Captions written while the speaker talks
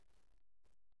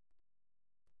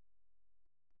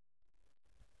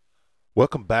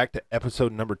Welcome back to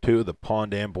episode number 2 of the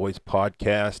Pond Am Boys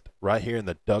podcast, right here in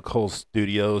the Duck Hole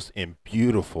Studios in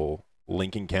beautiful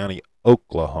Lincoln County,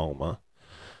 Oklahoma.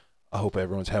 I hope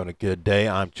everyone's having a good day.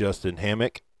 I'm Justin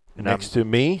Hammock. And Next to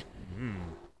me,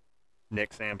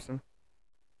 Nick Sampson.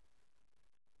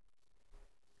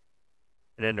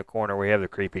 And in the corner, we have the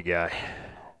creepy guy.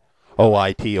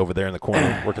 OIT over there in the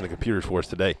corner, working the computers for us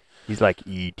today. He's like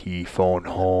E.T. phone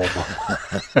home.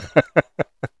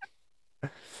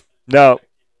 No,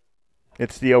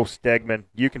 it's the old Stegman.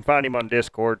 You can find him on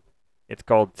Discord. It's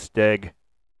called Steg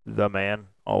the Man,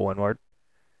 all one word.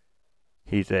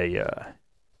 He's a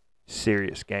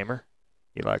serious gamer.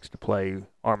 He likes to play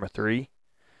Arma 3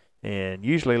 and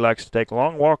usually likes to take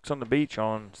long walks on the beach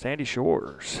on sandy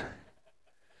shores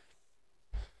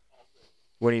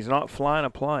when he's not flying a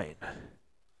plane.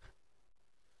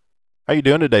 How you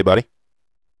doing today, buddy?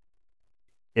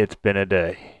 It's been a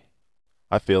day.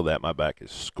 I feel that my back is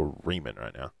screaming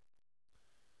right now.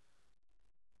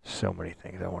 So many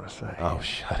things I want to say. Oh,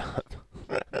 shut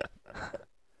up.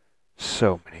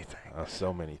 So many things.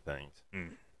 So many things.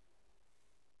 Mm.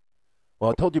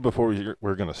 Well, I told you before we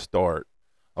were going to start,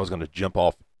 I was going to jump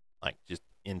off like just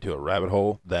into a rabbit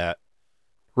hole that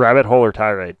Rabbit hole or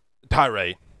tirade?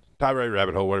 tirade,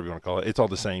 rabbit hole, whatever you want to call it. It's all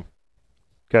the same.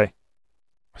 Okay.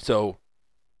 So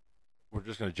we're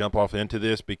just going to jump off into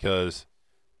this because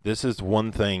this is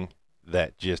one thing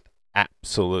that just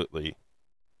absolutely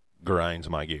grinds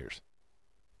my gears.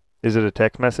 Is it a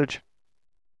text message?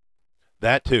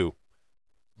 That too.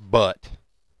 But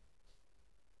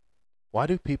why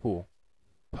do people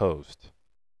post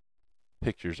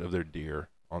pictures of their deer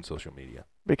on social media?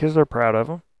 Because they're proud of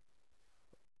them.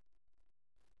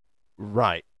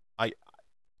 Right. I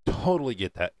totally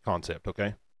get that concept,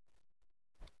 okay?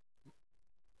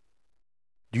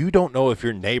 You don't know if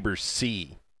your neighbors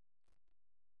see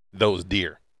those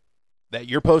deer that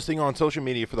you're posting on social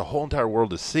media for the whole entire world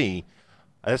to see.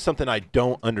 That's something I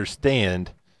don't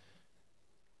understand.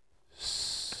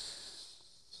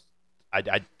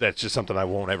 That's just something I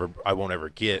won't ever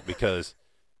get, because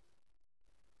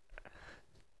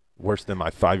worse than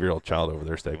my 5-year-old child over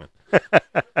there, Stegman.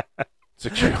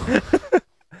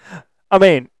 I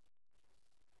mean,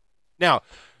 now,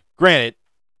 granted,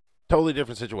 totally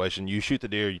different situation. You shoot the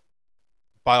deer,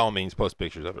 by all means, post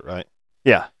pictures of it, right?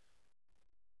 yeah.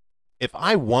 If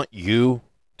I want you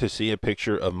to see a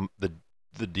picture of the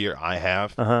deer I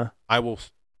have, I will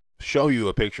show you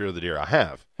a picture of the deer I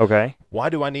have. Okay. Why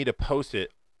do I need to post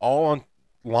it all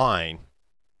online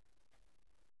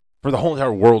for the whole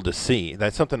entire world to see?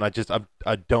 That's something I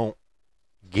don't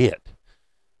get.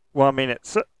 Well, I mean,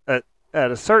 it's at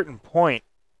a certain point,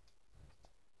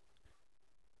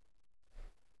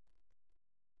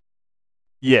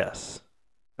 yes.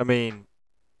 I mean,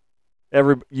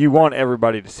 you want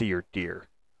everybody to see your deer.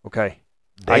 Okay.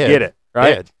 I get it,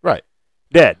 right? Dead. Right.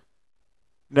 Dead.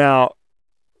 Now,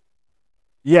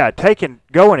 yeah,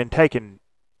 going and taking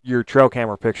your trail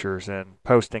camera pictures and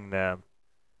posting them.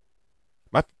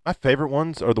 My favorite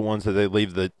ones are the ones that they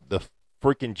leave the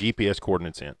freaking GPS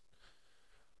coordinates in.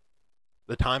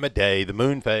 The time of day, the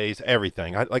moon phase,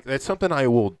 everything. That's something I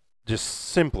will just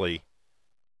simply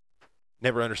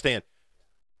never understand.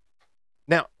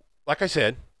 Now, like I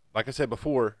said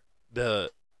before,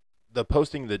 the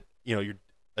posting that, you're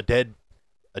a dead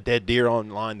deer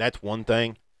online, that's one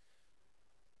thing.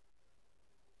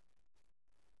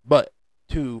 But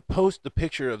to post the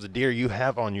picture of the deer you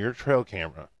have on your trail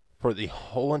camera for the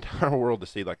whole entire world to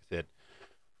see, like I said,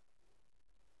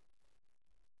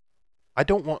 I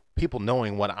don't want people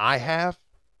knowing what I have,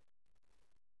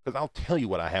 because I'll tell you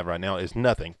what I have right now is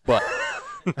nothing. But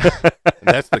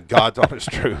that's the God's honest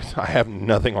truth. I have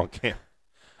nothing on camera.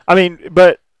 I mean,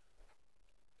 but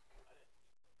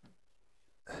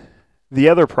the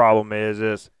other problem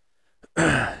is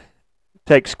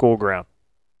take school ground,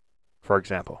 for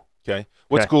example. Okay.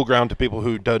 What's Okay. school ground to people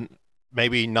who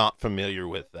maybe not familiar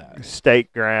with that?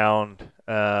 State ground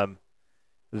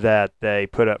that they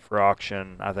put up for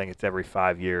auction. I think it's every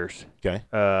 5 years. Okay.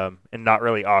 And not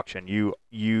really auction.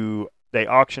 They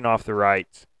auction off the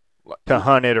rights to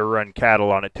hunt it or run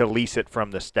cattle on it, to lease it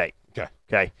from the state.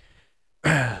 Okay.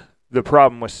 The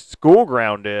problem with school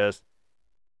ground is,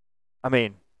 I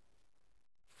mean,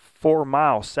 4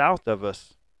 miles south of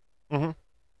us, Mhm.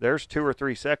 there's 2 or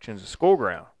 3 sections of school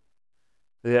ground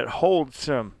that hold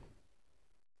some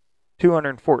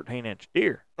 214-inch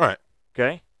deer. Right.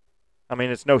 Okay? I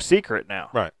mean, it's no secret now.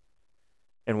 Right.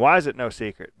 And why is it no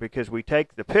secret? Because we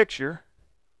take the picture,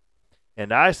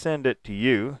 and I send it to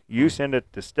you. You send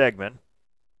it to Stegman.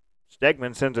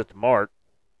 Stegman sends it to Mark.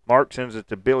 Mark sends it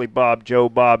to Billy Bob, Joe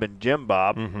Bob, and Jim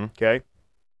Bob. Mm-hmm. Okay?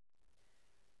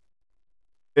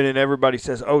 And then everybody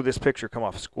says, "Oh, this picture come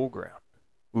off school ground."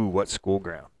 Ooh, what school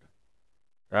ground?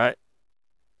 Right?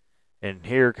 And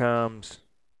here comes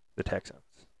the Texans.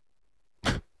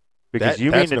 Because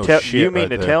you mean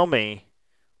to tell me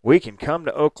we can come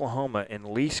to Oklahoma and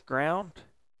lease ground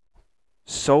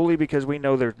solely because we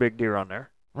know there's big deer on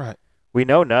there? Right. We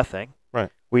know nothing. Right.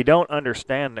 We don't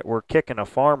understand that we're kicking a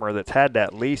farmer that's had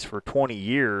that lease for 20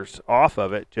 years off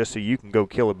of it just so you can go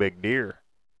kill a big deer.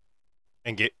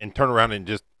 And turn around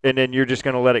and then you're just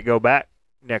going to let it go back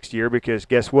next year because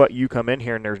guess what? You come in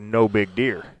here and there's no big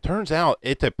deer. Turns out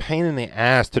it's a pain in the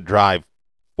ass to drive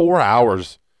 4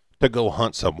 hours to go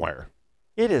hunt somewhere.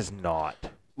 It is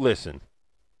not. Listen.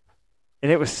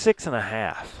 And it was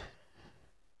 6.5.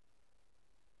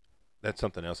 That's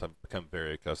something else I've become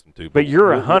very accustomed to. But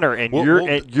you're a hunter, and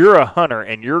you're a hunter,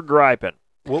 and you're griping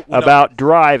about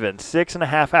driving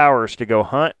 6.5 hours to go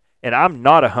hunt, and I'm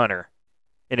not a hunter,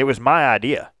 and it was my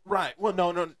idea. Right. Well,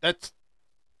 no, that's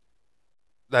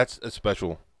a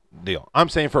special deal. I'm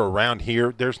saying for around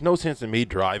here, there's no sense in me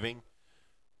driving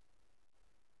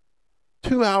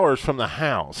 2 hours from the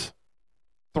house,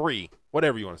 3,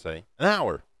 whatever you want to say, an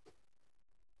hour.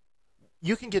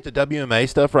 You can get the WMA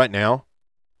stuff right now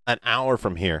an hour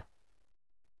from here.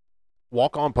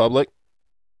 Walk on public.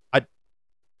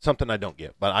 Something I don't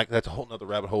get, but that's a whole nother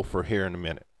rabbit hole for here in a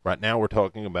minute. Right now we're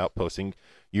talking about posting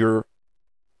your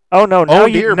now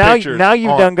you've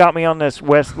done got me on this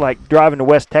driving to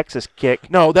West Texas kick.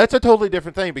 No, that's a totally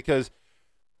different thing because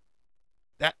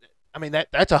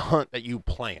that's a hunt that you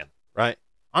plan, right?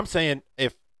 I'm saying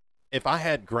if I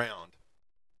had ground,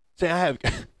 say I have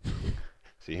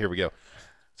see, here we go.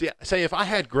 Say if I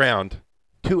had ground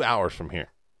 2 hours from here,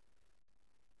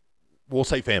 we'll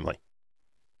say family.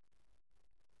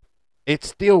 It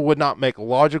still would not make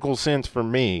logical sense for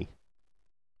me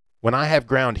when I have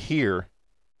ground here.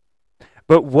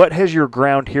 But what has your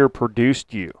ground here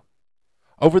produced you?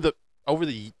 I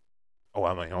only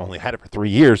had it for 3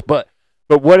 years, but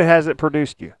what has it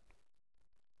produced you?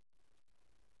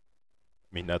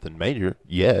 I mean, nothing major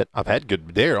yet. I've had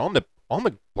good deer on the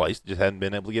place, just hadn't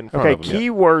been able to get in front of them. Okay, key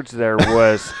words there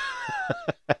was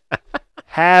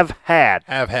have had.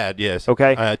 Have had, yes.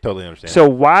 Okay. I totally understand. So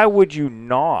why would you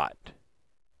not?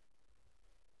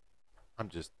 I'm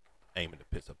just aiming to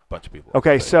piss a bunch of people off.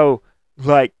 Okay, so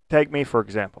take me for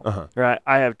example. Right?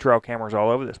 I have trail cameras all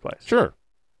over this place. Sure.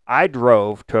 I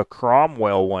drove to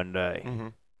Cromwell one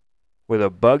day with a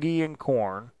buggy and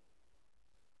corn,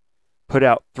 put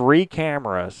out 3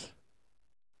 cameras,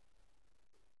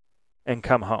 and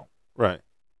come home. Right.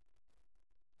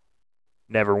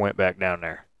 Never went back down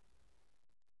there.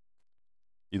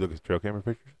 You look at the trail camera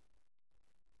pictures?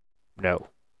 No.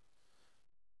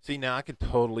 See, now I could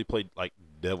totally play like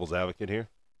devil's advocate here.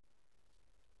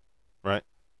 Right?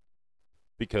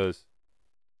 Because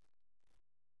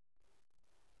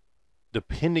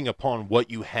depending upon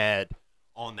what you had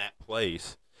on that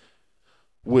place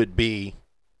would be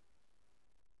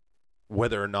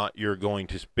whether or not you're going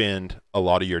to spend a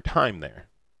lot of your time there.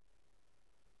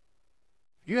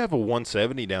 If you have a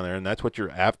 170 down there and that's what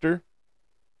you're after,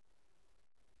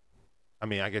 I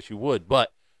mean, I guess you would.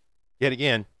 But yet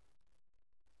again,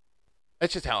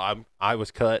 that's just how I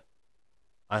was cut.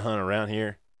 I hunt around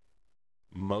here.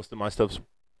 Most of my stuff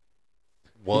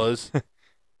was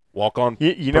walk on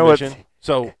you know what?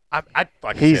 So I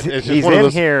like he's I said, it's he's just one in of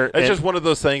those, here. It's just one of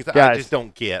those things that guys, I just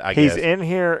don't get. He's in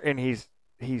here and he's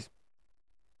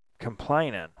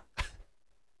complaining.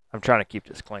 I'm trying to keep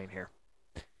this clean here.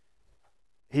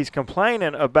 He's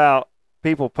complaining about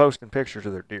people posting pictures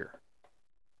of their deer.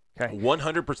 Okay,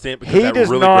 100%. He does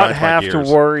not have to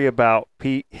worry about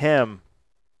him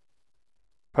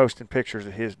posting pictures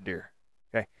of his deer.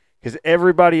 Okay, because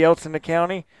everybody else in the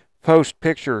county posts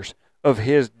pictures of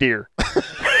his deer. I'm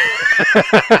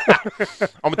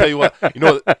gonna tell you what. You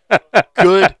know,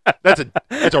 good.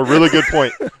 That's a really good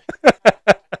point.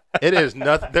 It is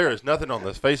nothing. There is nothing on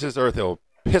the face of this earth that'll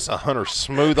piss a hunter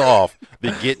smooth off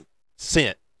to get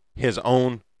sent his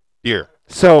own deer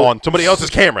on somebody else's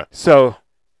camera. So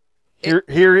here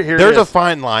there's a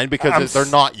fine line because they're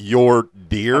not your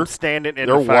deer. I'm standing in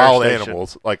they're the fire wild station.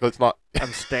 animals. Like let's not.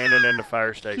 I'm standing in the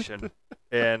fire station,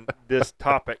 and this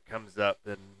topic comes up,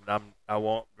 and I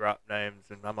won't drop names,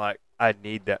 and I'm like, I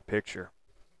need that picture,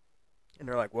 and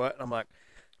they're like, what? And I'm like,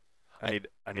 I need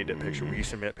that picture. Will you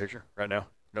send me that picture right now?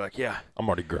 They're like, yeah. I'm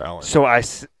already growling. So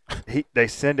they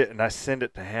send it, and I send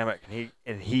it to Hammock,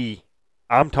 and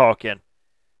I'm talking.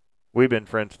 We've been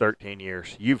friends 13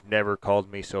 years. You've never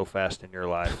called me so fast in your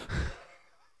life.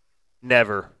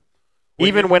 Never.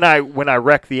 Even when I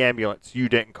wrecked the ambulance, you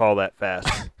didn't call that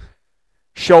fast.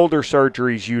 Shoulder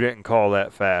surgeries, you didn't call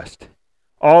that fast.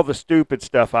 all the stupid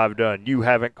stuff I've done, you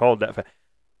haven't called that.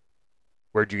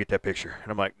 Where'd you get that picture?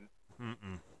 And I'm like,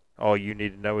 all you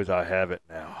need to know is I have it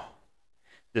now.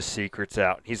 The secret's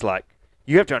out. And he's like,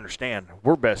 you have to understand,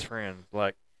 we're best friends.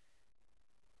 Like,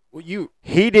 Well,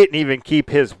 he didn't even keep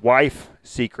his wife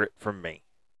secret from me.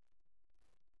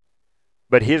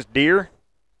 But his deer,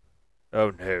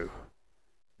 oh no.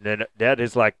 Then that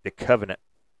is like the covenant.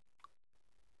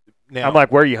 now, I'm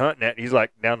like, where are you hunting at? He's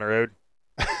like, down the road.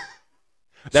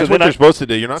 that's what they're supposed to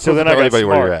do. You're not So supposed then to I tell got anybody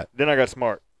where smart. you're at. Then I got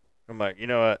smart. I'm like, you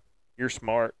know what? You're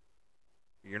smart.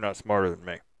 You're not smarter than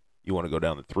me. You want to go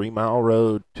down the 3 mile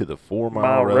road to the 4 mile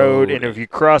Mile road, road, and if you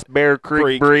cross Bear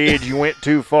Creek Bridge, you went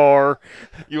too far.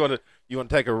 you want to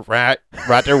take a right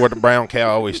there where the brown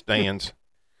cow always stands.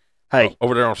 Hey,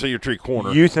 over there on Cedar Tree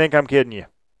Corner. you think I'm kidding you?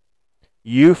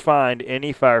 You find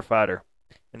any firefighter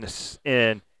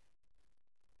in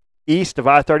east of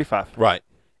I-35. Right.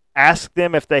 Ask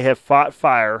them if they have fought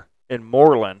fire in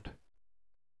Moreland.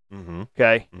 Mm-hmm.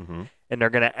 Okay, Mm-hmm. and they're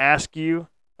going to ask you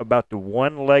about the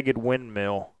one-legged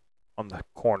windmill on the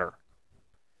corner.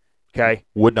 Okay,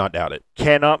 Would not doubt it.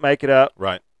 cannot make it up.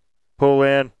 Right. Pull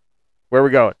in. Where are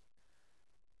we going?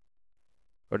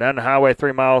 Go down the highway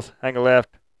 3 miles, hang a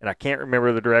left, and I can't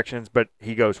remember the directions, but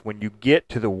he goes, when you get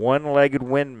to the one-legged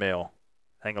windmill,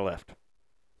 hang a left.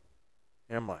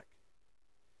 And I'm like,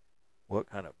 what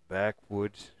kind of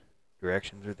backwoods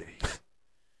directions are these?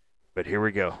 But here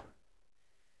we go.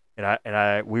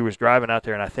 And we was driving out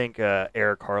there, and I think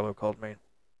Eric Harlow called me.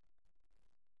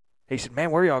 He said,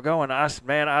 man, where y'all going? I said,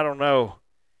 man, I don't know.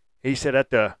 He said,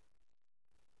 the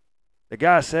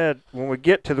guy said, when we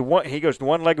get to the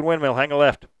one-legged windmill, hang a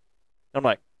left. I'm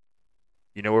like,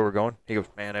 you know where we're going? He goes,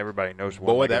 man, everybody knows Boy,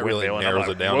 one-legged that really windmill. And I'm narrows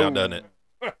like, it down now, doesn't it?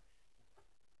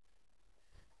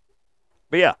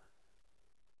 But yeah,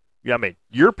 I mean,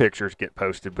 your pictures get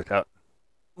posted without.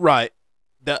 Right.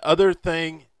 The other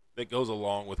thing that goes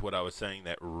along with what I was saying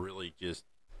that really just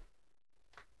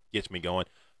gets me going.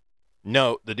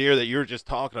 No, the deer that you're just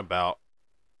talking about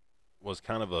was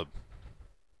kind of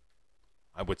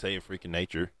I would say a freak of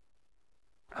nature.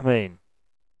 I mean,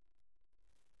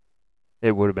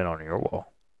 it would have been on your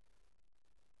wall.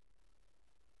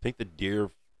 I think the deer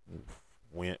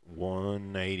went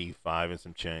 185 and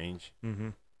some change. Mm-hmm.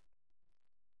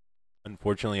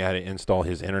 Unfortunately, I had to install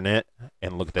his internet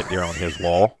and look at that deer on his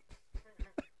wall.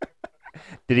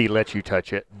 Did he let you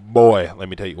touch it? Boy, let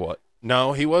me tell you what.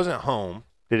 No, he wasn't home.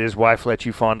 Did his wife let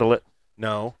you fondle it?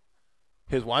 No.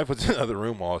 His wife was in the other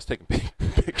room while I was taking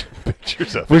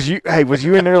pictures of it. Was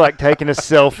you in there like taking a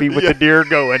selfie with the deer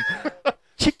going,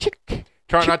 chick, chick?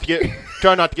 Trying not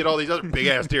to get all these other big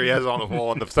ass deer he has on the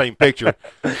wall in the same picture.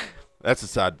 That's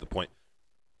aside the point.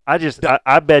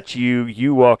 I bet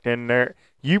you walked in there.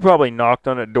 You probably knocked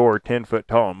on a door 10 foot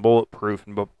tall and bulletproof,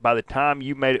 and by the time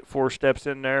you made it 4 steps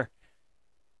in there,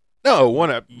 No,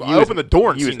 I opened the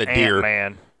door and seen the deer.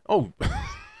 Man, Oh,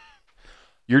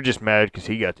 you're just mad because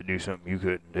he got to do something you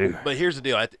couldn't do. but here's the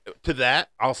deal. To that,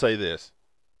 I'll say this.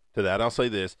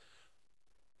 The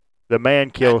man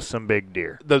kills some big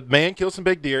deer. The man kills some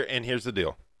big deer, and here's the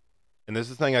deal. And this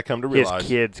is the thing I come to realize. His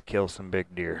kids kill some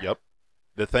big deer. Yep.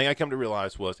 The thing I come to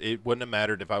realize was it wouldn't have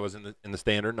mattered if I was in the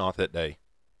stand or not that day.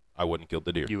 I wouldn't have killed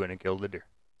the deer. You wouldn't have killed the deer.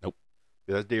 Nope.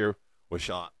 That deer was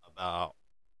shot about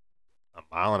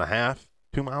 1.5 miles,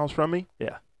 2 miles from me.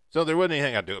 Yeah. So there wasn't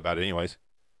anything I could do about it anyways.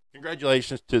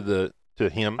 Congratulations to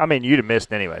him. I mean, you'd have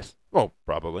missed anyways. Well,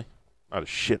 probably. I'd have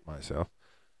shit myself.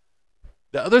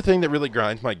 The other thing that really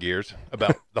grinds my gears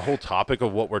about the whole topic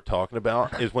of what we're talking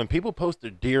about is when people post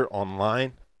their deer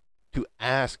online to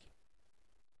ask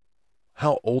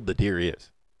how old the deer is.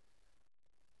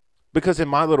 Because in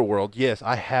my little world, yes,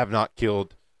 I have not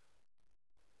killed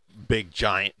big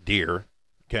giant deer,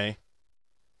 okay?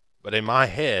 But in my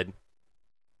head,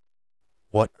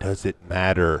 what does it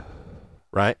matter,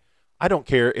 right? I don't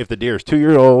care if the deer is 2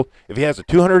 years old. If he has a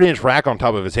 200-inch rack on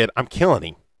top of his head, I'm killing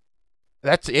him.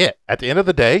 That's it. At the end of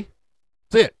the day,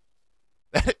 that's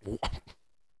it.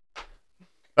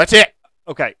 That's it.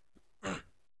 Okay.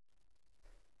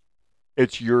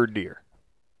 It's your deer.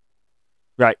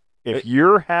 Right. If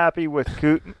you're happy with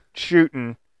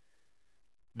shooting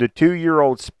the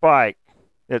 2-year-old Spike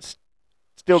that's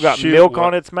still got milk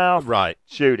on its mouth, Right.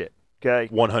 shoot it. Okay?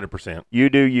 100%. You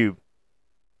do you.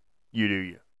 You do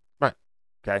you. Right.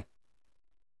 Okay?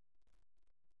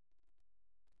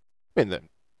 I mean, the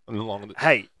long and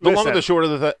Hey, the long listen, and the short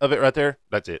of it right there,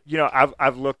 that's it. you know,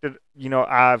 I've looked at, you know,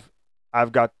 I've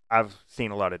seen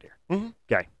a lot of deer. Mhm.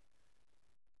 Okay.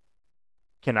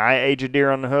 Can I age a deer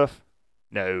on the hoof?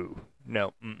 No.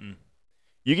 Mm-mm.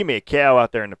 You give me a cow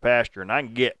out there in the pasture, and I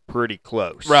can get pretty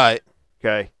close. Right.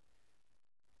 Okay.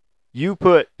 You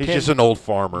put He's 10, just an old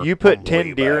farmer. you put from 10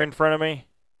 way deer back. in front of me,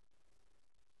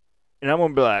 and I'm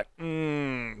gonna be like,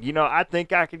 I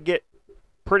think I could get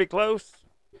pretty close.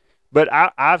 But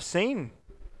I've seen,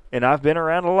 and I've been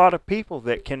around a lot of people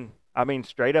that can,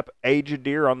 straight up age a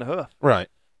deer on the hoof. Right.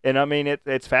 And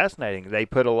it's fascinating. They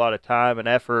put a lot of time and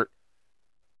effort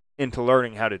into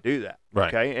learning how to do that.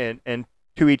 Right. Okay. And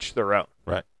to each their own.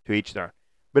 Right. To each their own.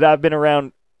 But I've been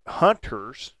around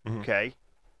hunters, Mhm. okay,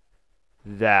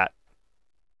 that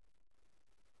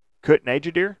couldn't age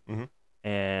a deer Mhm.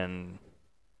 and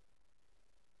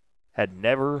had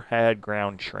never had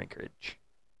ground shrinkage.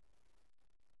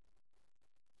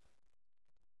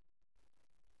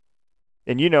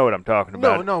 And you know what I'm talking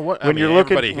about. No. What? When you're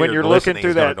looking, everybody when here you're looking listening through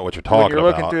is gonna that, know what you're when talking you're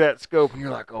looking about. through that scope, and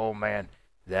you're like, "Oh man,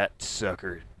 that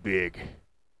sucker's big."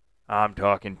 I'm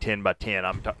talking 10 by 10.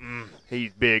 I'm talking,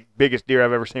 he's big, biggest deer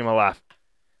I've ever seen in my life.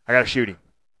 I gotta shoot him.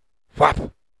 Whop.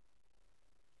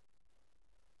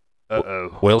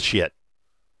 Uh-oh. Well, shit.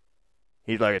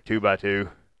 He's like a 2 by 2.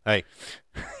 Hey,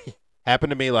 happened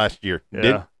to me last year.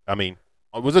 Yeah. It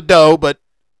was a doe, but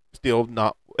still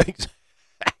not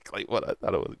exactly what I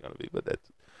thought it was going to be. But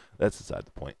that's beside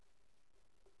the point.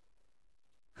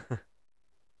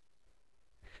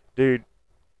 Dude,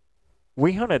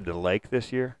 we hunted the lake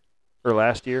this year, or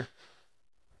last year,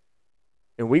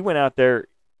 and we went out there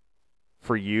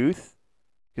for youth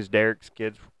because Derek's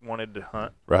kids wanted to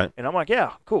hunt. Right. And I'm like,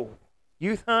 yeah, cool.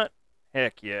 Youth hunt?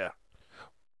 Heck yeah.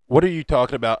 What are you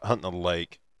talking about hunting the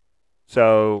lake?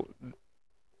 So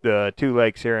the 2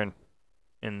 lakes here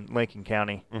in Lincoln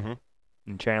County, Mm-hmm.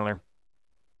 in Chandler,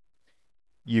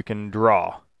 you can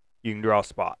draw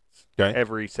spots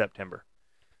every September.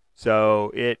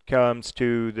 So it comes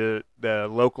to the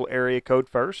local area code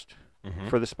first Mm-hmm.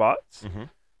 for the spots, Mm-hmm.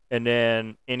 and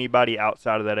then anybody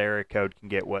outside of that area code can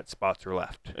get what spots are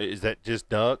left. Is that just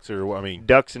ducks or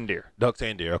Ducks and deer. ducks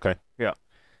and deer? Okay.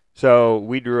 So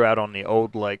we drew out on the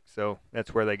old lake, so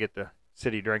that's where they get the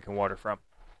city drinking water from.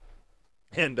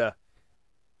 And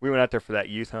we went out there for that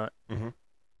youth hunt. Mm-hmm.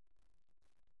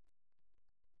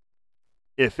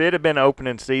 If it had been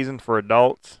opening season for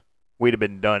adults, we'd have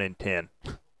been done in 10.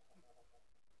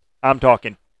 I'm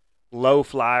talking low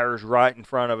flyers right in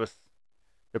front of us,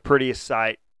 the prettiest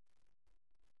sight,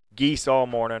 geese all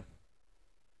morning.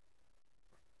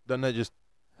 Doesn't that just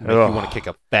make you Ugh. want to kick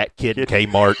a fat kid in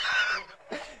Kmart?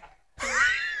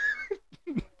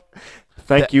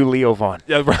 Thank you, Leo Vaughn.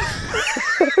 Yeah, right.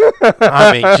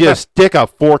 Just stick a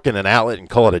fork in an outlet and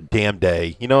call it a damn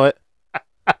day. You know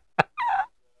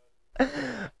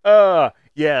what?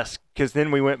 Yes, because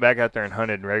then we went back out there and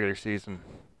hunted in regular season.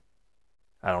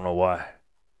 I don't know why.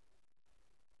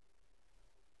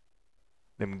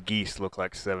 Them geese look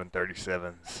like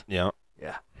 737s. Yeah.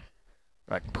 Yeah.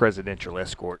 Like presidential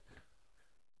escort.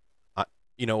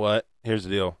 You know what? Here's the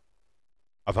deal.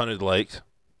 I've hunted the lakes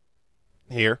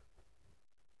here.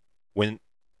 When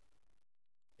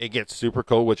it gets super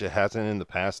cold, which it hasn't in the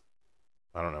past,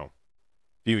 I don't know,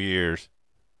 few years,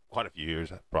 quite a few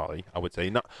years probably, I would say.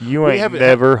 No, You we ain't haven't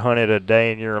never hunted a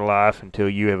day in your life until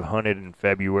you have hunted in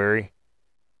February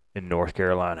in North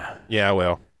Carolina. Yeah,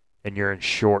 well. And you're in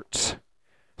shorts.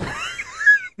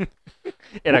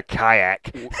 In a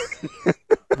kayak.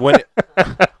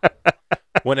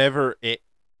 Whenever it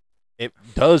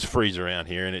does freeze around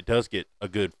here and it does get a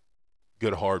good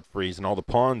hard freeze and all the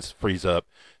ponds freeze up,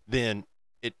 then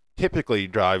it typically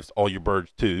drives all your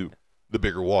birds to the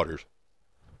bigger waters,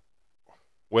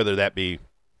 whether that be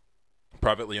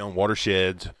privately owned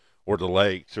watersheds or the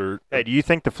lakes or Hey, do you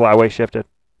think the flyway shifted?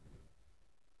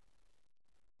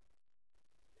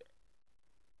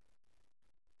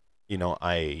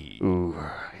 Ooh,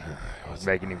 it's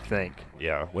making him think.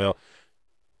 Yeah, well,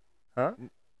 Huh?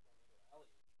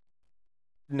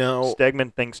 No.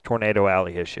 Stegman thinks Tornado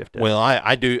Alley has shifted. Well,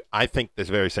 I do. I think this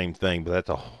very same thing, but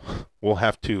we'll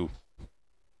have to.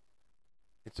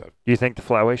 Do you think the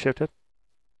flyway shifted?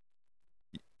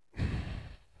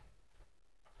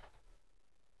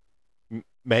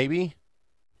 Maybe.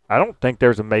 I don't think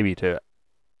there's a maybe to it.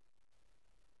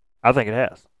 I think it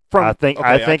has. I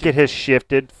think it has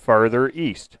shifted further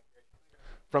east.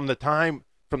 From the time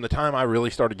I really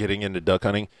started getting into duck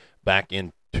hunting back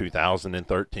in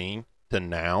 2013 to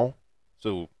now,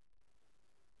 so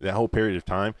that whole period of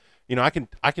time, I can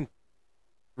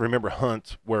remember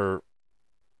hunts where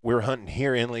we were hunting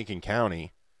here in Lincoln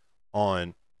County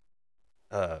on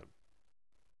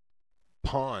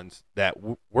ponds that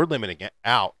we're limiting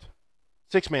out,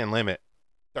 6-man limit,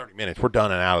 30 minutes, we're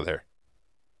done and out of there.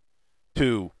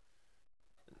 To,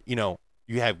 you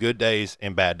have good days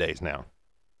and bad days now.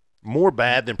 More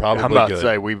bad than probably I'm about good. to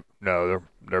say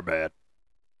they're bad.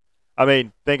 I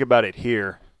mean, think about it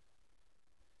here.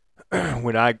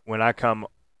 When I come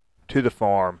to the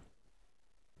farm,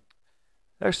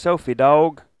 there's Sophie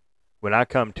dog. When I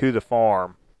come to the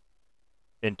farm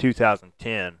in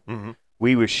 2010, Mm-hmm.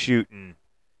 we was shooting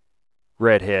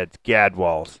redheads,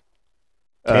 gadwalls,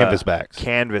 Canvasbacks.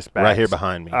 canvasbacks Right here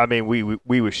behind me. I mean,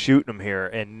 we was shooting them here,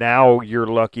 and now you're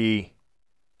lucky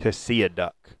to see a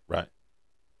duck, Right.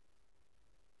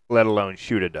 let alone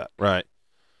shoot a duck. Right.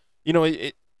 You know,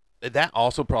 it that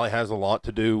also probably has a lot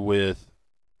to do with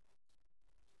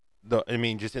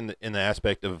just in the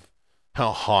aspect of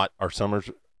how hot our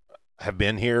summers have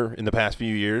been here in the past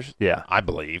few years. Yeah. I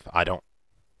believe. I don't.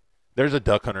 There's a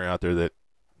duck hunter out there that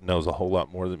knows a whole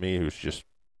lot more than me who's just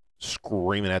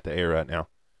screaming at the air right now.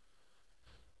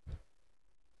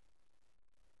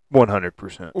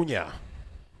 100%. Oh, yeah.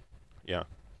 Yeah.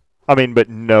 I mean, but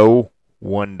no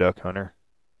one duck hunter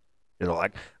is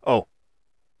like, oh,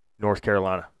 North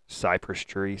Carolina, cypress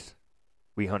trees.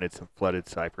 We hunted some flooded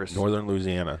cypress. Northern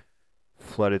Louisiana.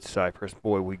 Flooded cypress.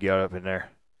 Boy, we got up in there.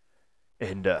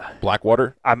 And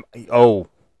Blackwater?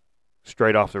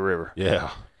 straight off the river.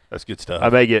 Yeah. That's good stuff. I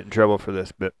may get in trouble for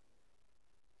this, but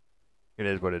it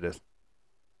is what it is.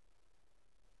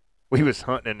 We was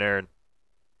hunting in there, and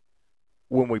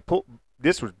when we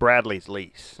this was Bradley's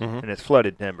lease, Mhm. and it's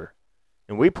flooded timber.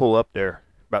 And we pull up there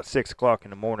about 6 o'clock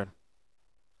in the morning.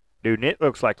 Dude, and it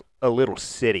looks like a little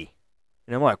city.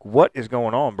 And I'm like, what is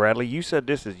going on, Bradley? You said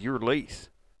this is your lease.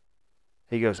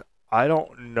 He goes, I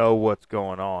don't know what's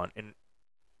going on. And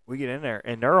we get in there,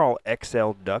 and they're all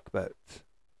XL duck boats.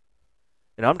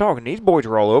 And I'm talking, these boys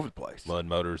are all over the place. Mud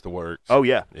motors, the works. Oh,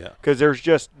 yeah. Yeah. Because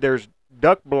there's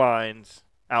duck blinds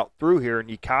out through here, and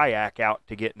you kayak out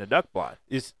to get in the duck blind.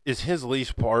 Is his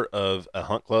lease part of a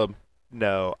hunt club?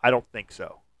 No, I don't think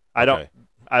so. Okay.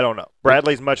 I don't know.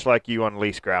 Bradley's much like you on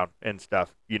lease ground and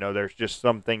stuff. You know, there's just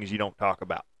some things you don't talk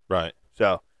about. Right.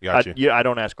 So Gotcha. I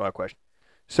don't ask a lot of questions.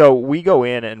 So we go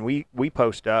in and we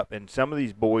post up, and some of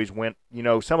these boys went,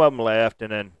 some of them left,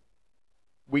 and then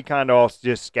we kind of all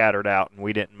just scattered out, and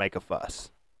we didn't make a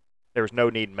fuss. There was no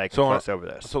need to make a fuss over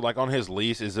this. So, like on his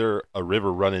lease, is there a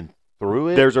river running through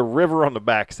it? There's a river on the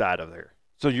back side of there.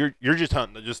 So you're just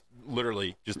hunting just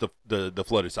literally just the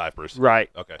flooded cypress. Right.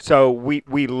 Okay. So we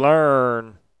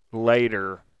learn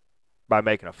later by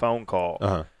making a phone call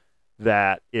Uh-huh.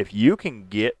 that if you can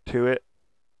get to it,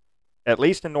 at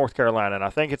least in North Carolina, and I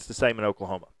think it's the same in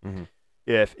Oklahoma, Mhm.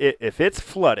 if it's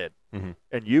flooded Mhm.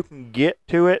 and you can get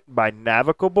to it by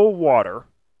navigable water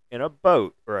in a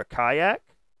boat or a kayak,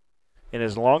 and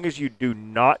as long as you do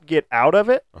not get out of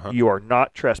it, Uh-huh. you are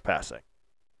not trespassing.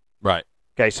 Right.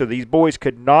 Okay, so these boys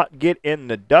could not get in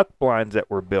the duck blinds that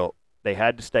were built. They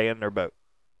had to stay in their boat.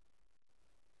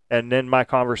 And then my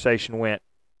conversation went,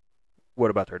 what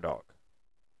about their dog?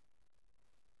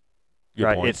 Good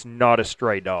right? point. It's not a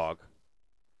stray dog.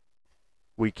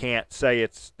 We can't say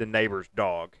it's the neighbor's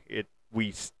dog.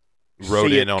 We Rode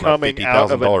see in it on a coming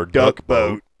out of a $50,000 duck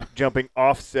boat, jumping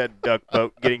off said duck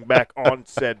boat, getting back on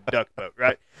said duck boat,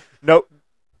 right? No,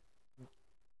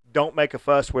 don't make a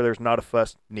fuss where there's not a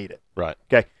fuss needed. Right.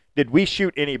 Okay. Did we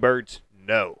shoot any birds?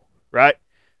 No. Right?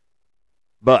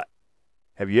 But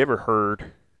have you ever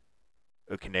heard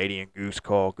a Canadian goose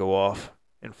call go off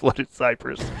in flooded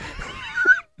cypress?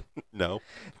 No.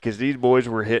 Because these boys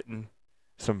were hitting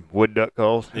some wood duck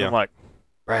calls. And Yeah. I'm like,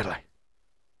 Bradley,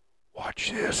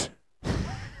 watch this.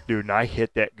 Dude, and I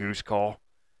hit that goose call,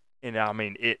 and I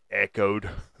mean, it echoed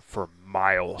for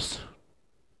miles.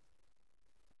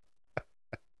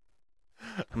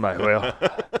 I'm like, well,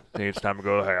 I think it's time to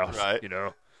go to the house. Right.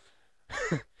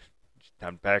 It's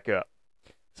time to pack up.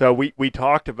 So we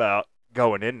talked about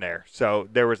going in there. So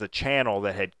there was a channel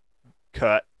that had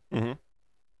cut, Mhm.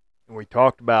 and we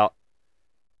talked about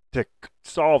to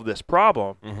solve this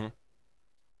problem, Mhm.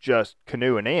 just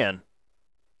canoeing in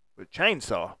with a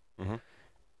chainsaw Mhm.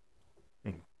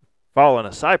 and falling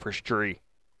a cypress tree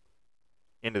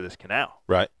into this canal.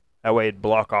 Right. That way it'd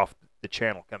block off the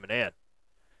channel coming in.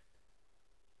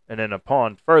 And then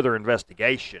upon further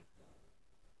investigation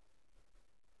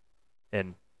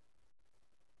and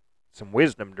some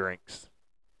wisdom drinks,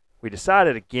 we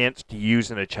decided against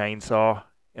using a chainsaw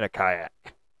in a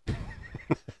kayak.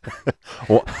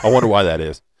 Well, I wonder why that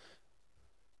is.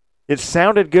 It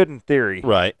sounded good in theory.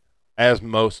 Right. As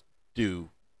most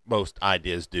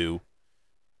ideas do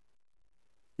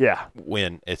Yeah.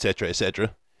 when, et cetera, et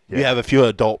cetera. Yeah. You have a few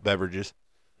adult beverages.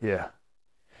 Yeah.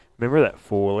 Remember that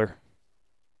foiler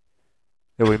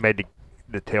that we made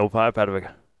the tailpipe out of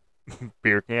a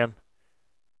beer can?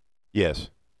 Yes.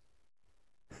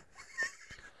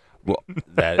 Well,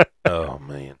 that, oh,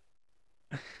 man.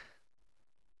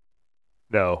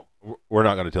 No. We're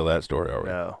not going to tell that story, are we?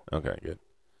 No, Okay, good.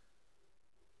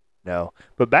 no.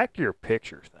 But back to your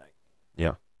pictures thing.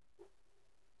 Yeah.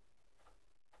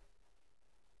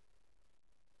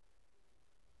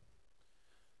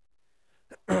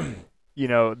 You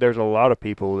know, there's a lot of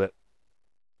people that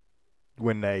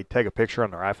when they take a picture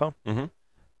on their iPhone, Mm-hmm.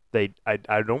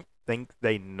 I don't think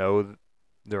they know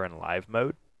they're in live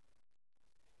mode.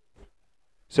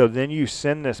 So then you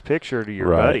send this picture to your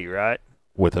Right. buddy, right,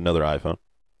 With another iPhone.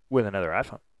 with another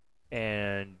iPhone,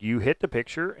 and you hit the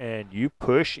picture and you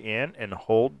push in and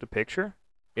hold the picture.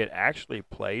 It actually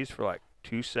plays for like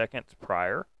 2 seconds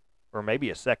prior, or maybe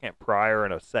a second prior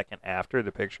and a second after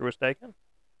the picture was taken.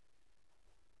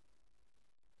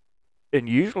 And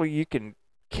usually you can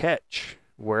catch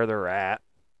where they're at,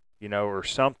 you know, or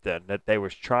something that they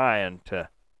was trying to.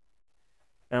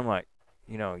 And I'm like,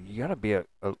 you know, you got to be at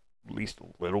least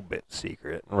a little bit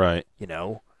secret, Right. you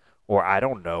know, or I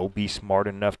don't know, be smart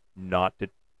enough not to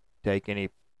take any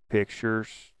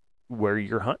pictures where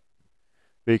you're hunting,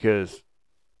 because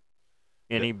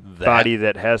anybody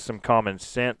that has some common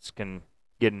sense can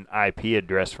get an IP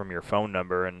address from your phone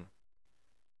number and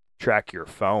track your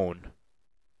phone,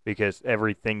 because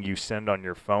everything you send on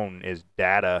your phone is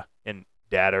data, and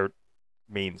data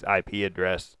means IP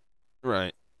address,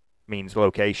 Right. means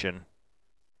location.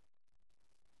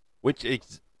 Which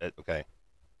is okay.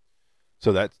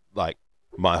 So that's like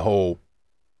my whole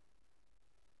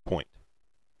point.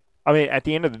 I mean, at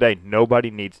the end of the day, nobody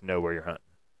needs to know where you're hunting.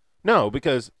 No,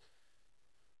 because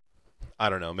I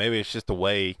don't know. Maybe it's just the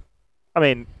way. I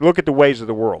mean, look at the ways of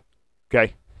the world,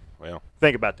 okay? Well,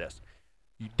 Think about this.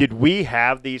 Did we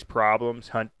have these problems?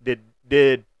 Did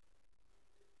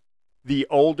the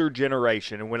older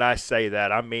generation, and when I say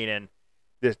that, I'm meaning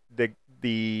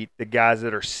the guys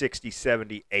that are 60,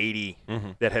 70, 80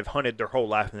 mm-hmm. that have hunted their whole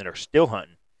life and that are still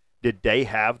hunting, did they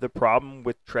have the problem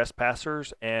with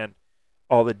trespassers and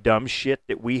all the dumb shit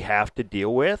that we have to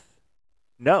deal with?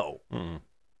 No. Mm-mm.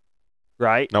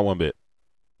 Right? Not one bit.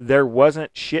 There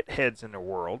wasn't shitheads in the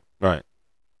world. Right.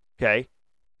 Okay.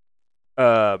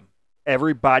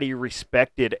 Everybody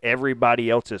respected everybody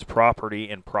else's property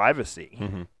and privacy.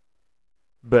 Mm-hmm.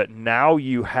 But now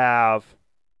you have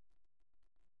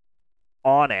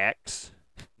Onyx.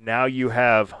 Now you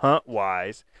have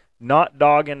HuntWise, not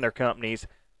dogging their companies.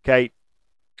 Okay,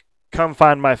 come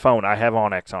find my phone. I have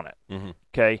Onyx on it. Mm-hmm.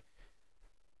 Okay.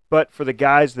 But for the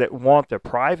guys that want the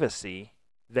privacy,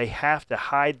 they have to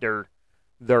hide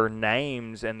their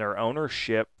names and their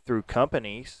ownership through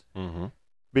companies, Mm-hmm.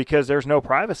 because there's no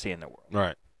privacy in the world.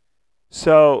 Right.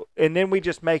 So, and then we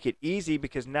just make it easy,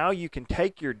 because now you can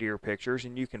take your deer pictures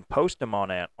and you can post them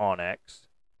on Onyx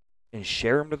and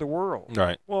share them to the world.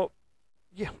 Right. Well,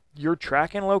 yeah, you're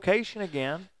tracking location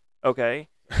again. Okay.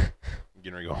 I'm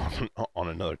getting ready to go on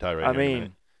another tirade. I here in a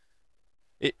mean,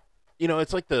 minute.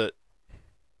 It's like the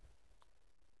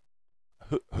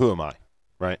who am I?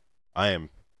 Right. I am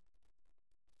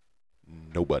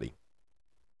nobody.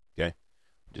 Okay.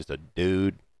 Just a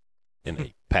dude in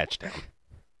a patch town.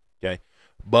 Okay.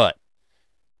 But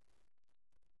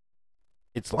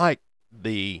it's like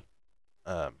the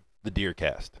deer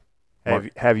cast.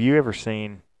 have you ever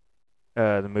seen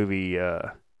the movie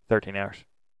 13 Hours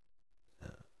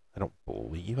I don't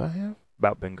believe I have.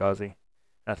 about Benghazi?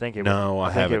 I think it No, was,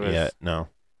 I haven't yet. No.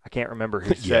 I can't remember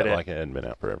who said Yeah, it. like it hadn't been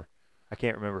out forever. I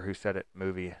can't remember who said it in the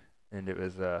movie, and it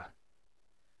was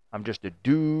I'm just a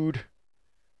dude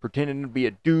pretending to be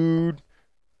a dude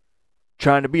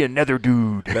trying to be another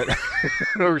dude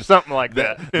or something like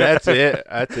that. That's it.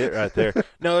 That's it right there.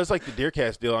 No, it's like the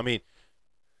Deercast deal. I mean,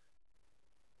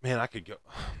 man, I could go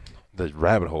the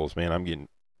rabbit holes, man. I'm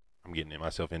getting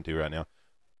myself into right now.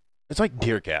 It's like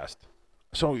Deercast.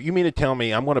 So you mean to tell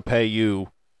me I'm going to pay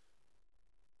you,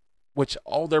 which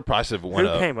all their prices have went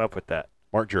Who up. came up with that?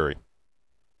 Mark Jury.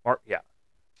 Yeah.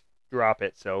 Drop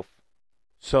it, Soph.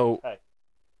 So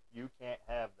You can't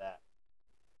have that.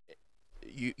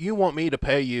 you want me to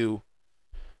pay you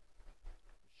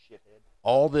Shithead.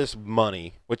 all this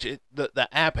money, which the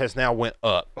app has now went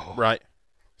up, right? Did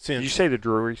Since you say the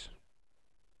Druries?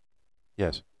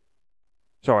 yes,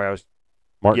 Sorry, I was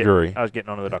Mark Jury. I was getting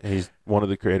onto the doctor. He's one of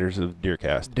the creators of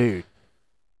Deercast. Dude.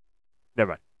 Never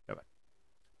mind.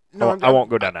 No, I won't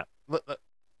go down that.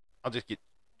 I'll just get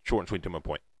short and sweet to my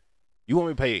point. You want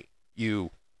me to pay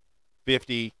you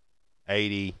 $50,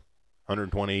 $80,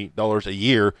 $120 a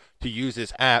year to use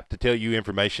this app to tell you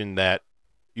information that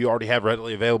you already have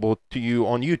readily available to you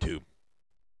on YouTube?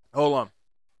 Hold on.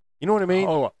 You know what I mean?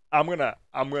 Hold on.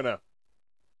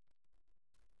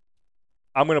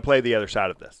 I'm gonna play the other side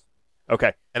of this.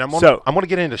 Okay. And I'm So- gonna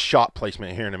get into shop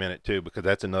placement here in a minute too, because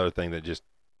that's another thing that just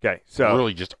Okay, so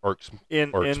really just irks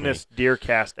in me. this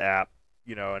DeerCast app,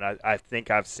 and I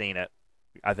think I've seen it.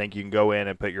 I think you can go in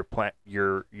and put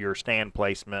your stand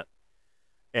placement,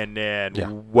 and then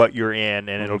what you're in,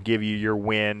 and it'll give you your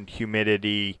wind,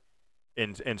 humidity,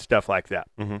 and stuff like that.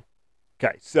 Mm-hmm.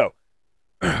 Okay, so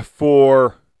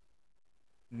for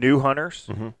new hunters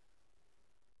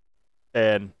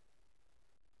and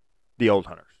the old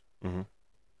hunters,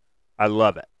 I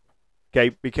love it.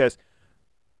 Okay, because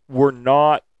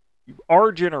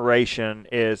our generation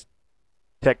is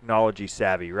technology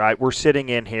savvy, right? We're sitting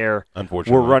in here.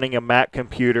 Unfortunately. We're running a Mac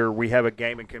computer. We have a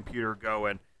gaming computer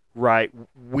going, right?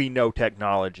 We know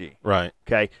technology. Right.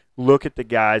 Okay. Look at the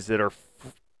guys that are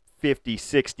 50,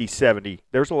 60, 70.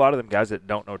 There's a lot of them guys that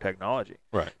don't know technology.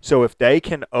 Right. So if they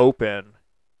can open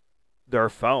their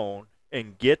phone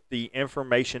and get the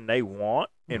information they want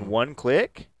in one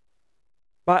click,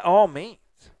 by all means.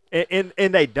 And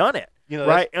they done it.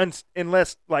 Right?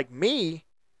 Unless, like me,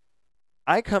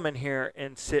 I come in here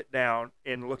and sit down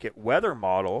and look at weather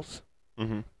models,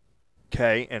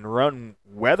 okay, and run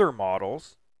weather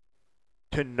models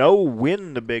to know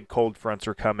when the big cold fronts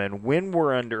are coming, when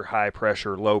we're under high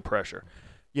pressure, low pressure,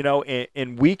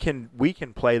 and we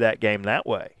can play that game that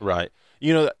way. Right.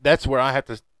 That's where I have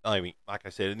to. I mean, like I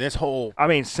said, in this whole. I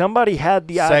mean, somebody had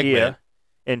the idea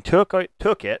and took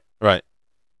it. Right.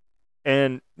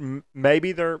 And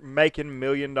maybe they're making $1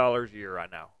 million a year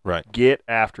right now. Right. Get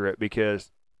after it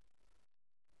because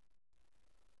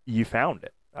you found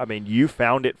it. I mean, you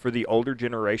found it for the older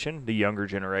generation, the younger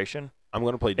generation. I'm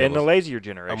going to play and the lazier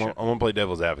generation. I'm going to play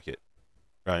devil's advocate.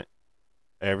 Right.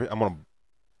 I'm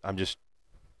just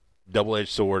double-edged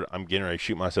sword. I'm getting ready to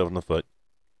shoot myself in the foot.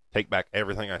 Take back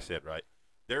everything I said, right?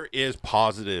 There is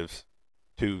positives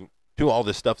to all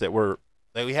this stuff that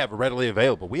we have readily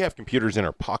available. We have computers in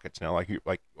our pockets now,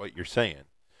 like what you're saying.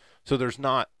 So there's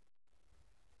not.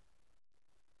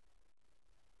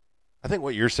 I think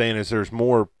what you're saying is there's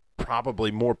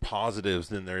probably more positives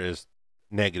than there is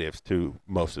negatives to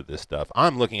most of this stuff.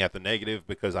 I'm looking at the negative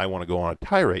because I want to go on a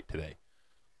tirade today.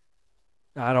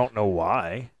 I don't know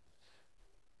why.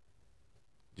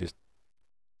 Just,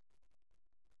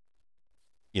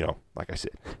 like I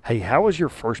said. Hey, how was your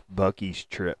first Buc-ee's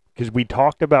trip? Because we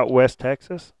talked about West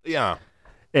Texas. Yeah.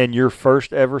 And your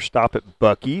first ever stop at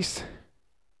Buc-ee's?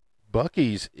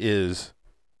 Buc-ee's is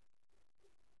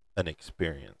an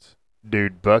experience.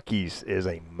 Dude, Buc-ee's is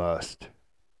a must.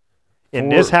 In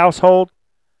this household,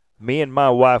 me and my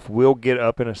wife will get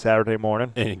up in a Saturday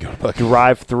morning, and go to Buc-ee's.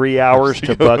 Drive 3 hours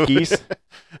to Buc-ee's,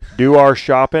 do our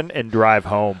shopping, and drive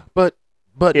home. But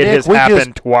it Nick, has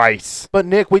happened twice. But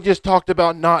Nick, we just talked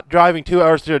about not driving 2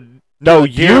 hours to. No,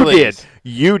 you did.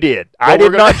 You did. I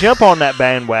did not jump on that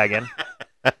bandwagon.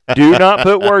 Do not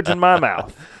put words in my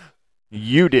mouth.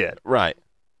 You did. Right.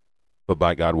 But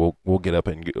by God, we'll get up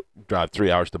and drive 3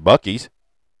 hours to Buc-ee's.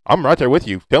 I'm right there with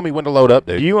you. Tell me when to load up,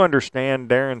 dude. Do you understand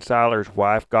Darren Seiler's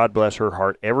wife, God bless her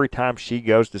heart, every time she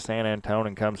goes to San Antonio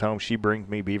and comes home, she brings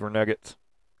me beaver nuggets?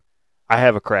 I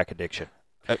have a crack addiction.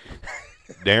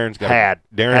 Darren's got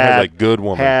Darren has a good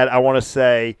woman. I want to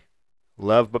say,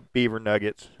 love beaver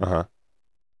nuggets. Uh-huh.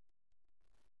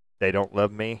 They don't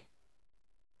love me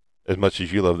as much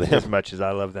as you love them. As much as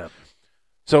I love them.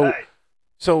 So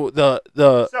the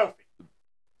Sophie.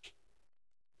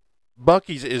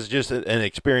 Buc-ee's is just an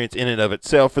experience in and of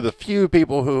itself. For the few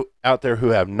people out there who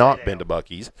have not been to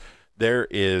Buc-ee's, there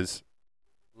is.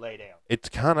 Lay down. It's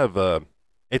kind of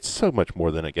it's so much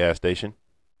more than a gas station.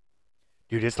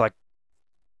 Dude, it's like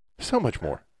so much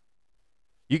more.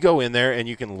 You go in there and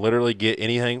you can literally get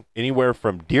anything, anywhere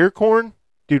from deer corn.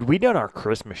 Dude, we done our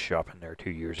Christmas shopping there 2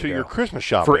 years ago. To your Christmas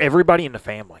shopping. For everybody in the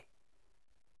family.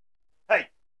 Hey.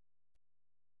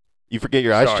 You forget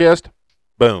your ice chest?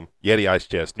 Boom. Yeti ice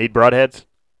chest. Need broadheads?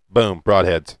 Boom.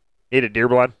 Broadheads. Need a deer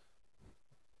blind?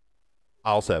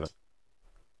 Aisle 7.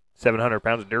 700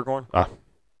 pounds of deer corn?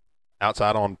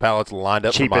 Outside on pallets lined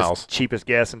up for miles. Cheapest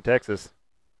gas in Texas.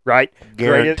 Right?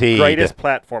 Guaranteed. Greatest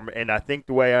platform. And I think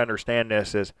the way I understand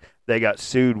this is they got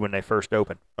sued when they first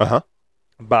opened. Uh-huh.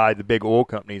 By the big oil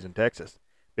companies in Texas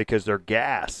because their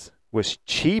gas was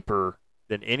cheaper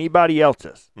than anybody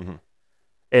else's. Mm-hmm.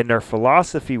 And their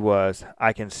philosophy was,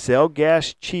 I can sell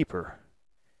gas cheaper,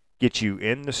 get you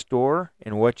in the store,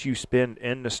 and what you spend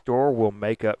in the store will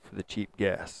make up for the cheap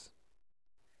gas.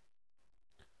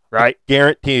 Right? I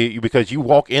guarantee you, because you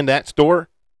walk in that store.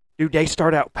 Dude, they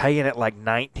start out paying it like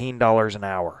 $19 an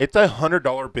hour. It's a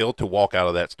 $100 bill to walk out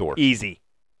of that store. Easy.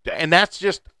 And that's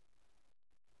just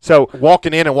so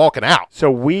walking in and walking out. So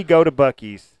we go to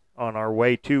Buc-ee's on our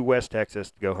way to West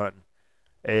Texas to go hunting.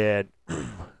 And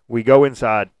we go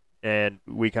inside and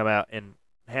we come out and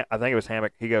I think it was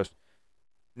Hammock. He goes,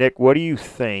 Nick, what do you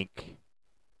think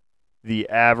the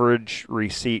average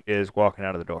receipt is walking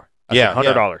out of the door? I said,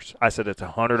 $100. I said, it's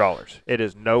 $100. It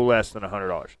is no less than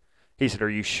 $100. He said, are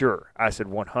you sure? I said,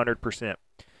 100%.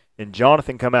 And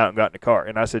Jonathan come out and got in the car.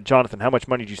 And I said, Jonathan, how much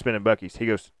money did you spend in Buc-ee's? He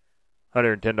goes,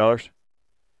 $110.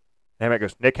 Hammock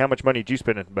goes, Nick, how much money did you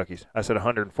spend in Buc-ee's? I said,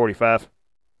 $145.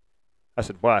 I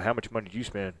said, why? How much money did you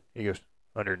spend? He goes,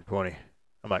 $120.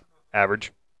 I'm like,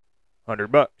 average,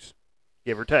 $100,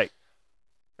 give or take.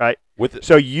 Right?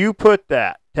 So you put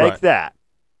that, take that,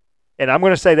 and I'm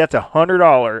going to say that's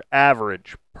 $100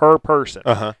 average per person.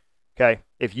 Uh-huh. Okay?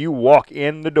 If you walk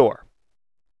in the door,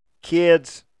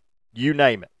 kids, you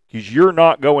name it, because you're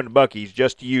not going to Buc-ee's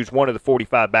just to use one of the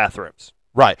 45 bathrooms.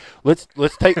 Right. Let's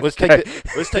take this back.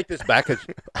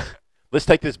 Let's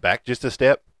take this back just a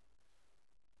step.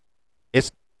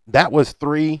 That was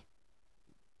 3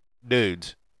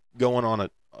 dudes going on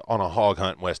a hog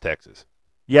hunt in West Texas.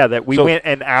 Yeah, that we went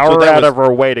an hour out of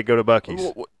our way to go to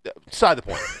Buc-ee's. Beside the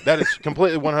point. That is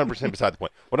completely 100% beside the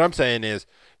point. What I'm saying is,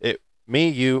 me,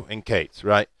 you, and Kate's,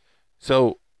 right?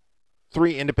 So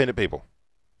 3 independent people,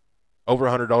 over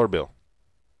 $100 bill.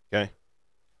 Okay,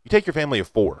 you take your family of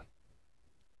 4,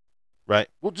 right?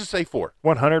 We'll just say 4.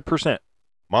 100%.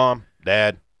 Mom,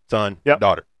 dad, son,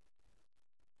 daughter.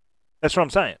 That's what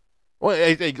I'm saying. Well,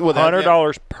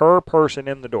 $100 per person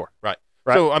in the door. Right.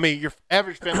 So I mean, your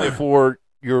average family of 4,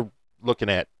 you're looking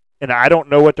at. And I don't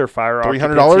know what their fire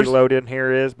occupancy $300 load in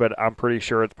here is, but I'm pretty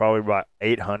sure it's probably about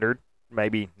 800,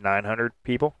 maybe 900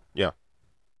 people. Yeah.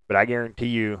 But I guarantee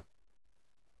you,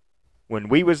 when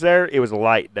we was there, it was a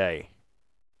light day.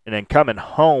 And then coming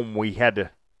home, we had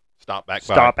to stop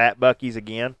at Buc-ee's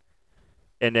again.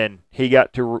 And then he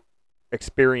got to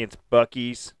experience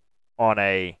Buc-ee's on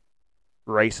a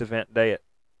race event day at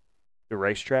the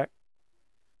racetrack,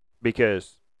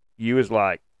 because you was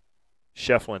like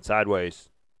shuffling sideways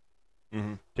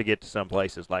to get to some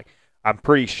places. Like, I'm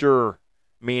pretty sure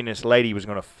me and this lady was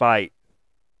going to fight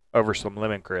over some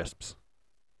lemon crisps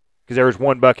because there was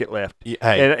one bucket left.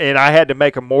 Hey. And I had to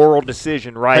make a moral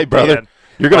decision Hey, brother, then.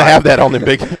 You're going to have that on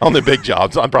the big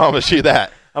jobs. I promise you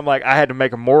that. I'm like, I had to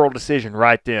make a moral decision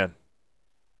right then.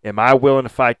 Am I willing to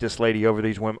fight this lady over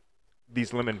these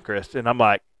lemon crisps? And I'm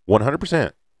like,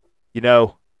 100%. You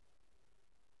know,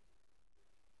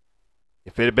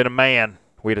 if it had been a man,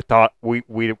 we'd have thought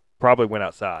we'd probably went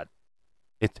outside.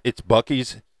 It's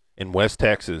Buc-ee's in West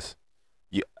Texas.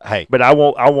 But I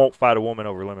won't fight a woman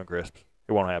over lemon crisps.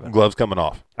 It won't happen. Gloves coming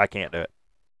off. I can't do it.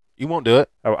 You won't do it?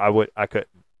 I couldn't.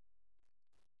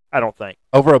 I don't think.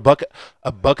 Over a bucket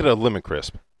of lemon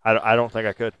crisp. I don't think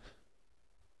I could.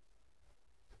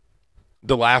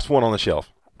 The last one on the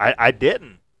shelf. I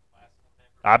didn't.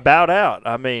 I bowed out.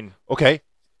 I mean. Okay.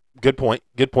 Good point.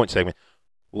 Good point, segment.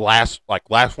 Last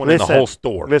one in the whole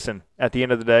store. Listen, at the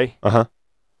end of the day,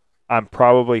 I'm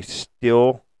probably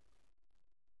still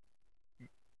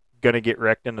going to get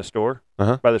wrecked in the store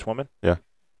by this woman. Yeah.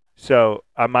 So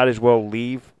I might as well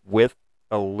leave with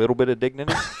a little bit of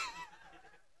dignity.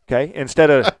 Okay? Instead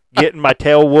of getting my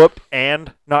tail whooped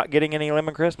and not getting any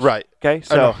lemon crisps. Right. Okay?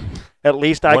 So at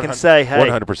least I can say, hey.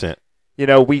 100%. You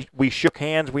know, we shook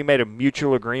hands. We made a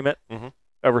mutual agreement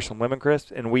over some lemon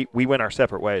crisps, and we went our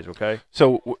separate ways, okay?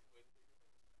 So,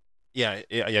 yeah,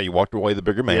 you walked away the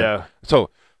bigger man. Yeah. So,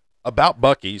 about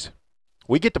Buc-ee's,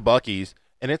 we get to Buc-ee's,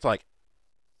 and it's like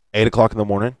 8 o'clock in the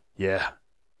morning. Yeah.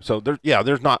 So,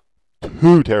 there's not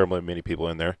too terribly many people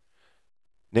in there.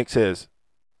 Nick says,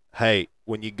 hey,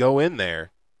 when you go in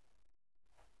there,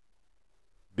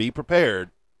 be prepared.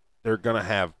 They're going to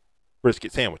have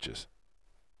brisket sandwiches.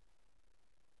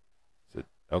 I said,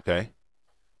 okay.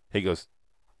 He goes,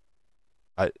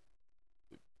 I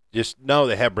just know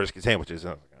they have brisket sandwiches.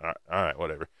 And I was like, all right,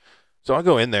 whatever. So I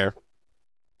go in there.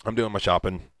 I'm doing my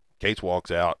shopping. Kate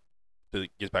walks out,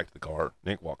 gets back to the car.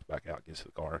 Nick walks back out, gets to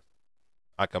the car.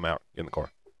 I come out, get in the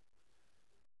car.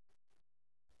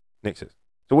 Nick says,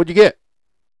 so what'd you get?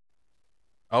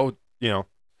 Oh,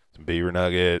 some beaver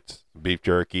nuggets, some beef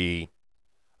jerky.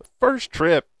 The first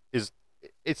trip it's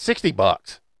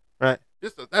 $60, right?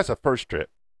 That's a first trip.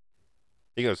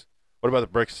 He goes, what about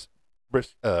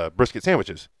the brisket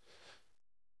sandwiches?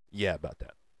 Yeah, about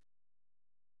that.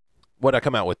 What'd I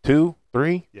come out with, 2,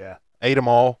 3? Yeah. Ate them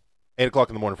all, 8 o'clock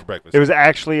in the morning for breakfast. It was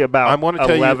actually about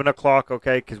 11 you, o'clock,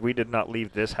 okay, because we did not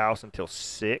leave this house until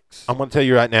 6. I'm going to tell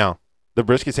you right now, the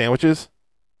brisket sandwiches,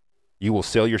 you will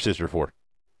sell your sister for.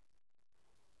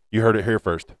 You heard it here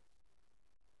first.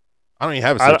 I don't even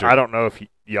have a sister. I don't know if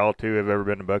y'all two have ever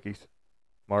been to Buc-ee's.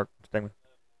 Mark, Stegman.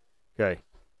 Okay.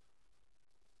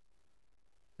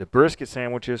 The brisket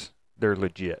sandwiches, they're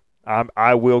legit.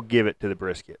 I will give it to the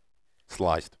brisket.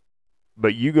 Sliced.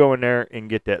 But you go in there and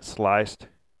get that sliced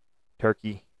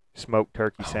turkey, smoked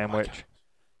turkey Oh, my sandwich, God.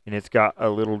 and it's got a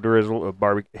little drizzle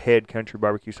of head country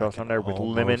barbecue sauce on there with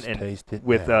lemon and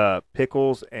with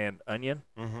pickles and onion.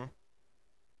 Mm-hmm.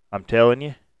 I'm telling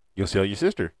you. You'll sell your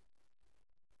sister.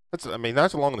 That's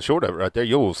along the short of it right there.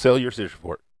 You'll sell your sister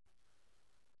for it.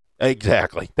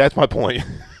 Exactly. That's my point.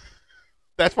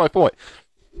 That's my point.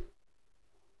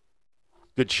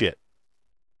 Good shit.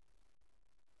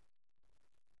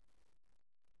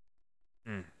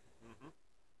 Mm.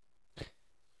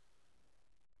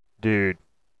 Dude.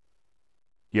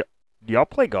 Do y'all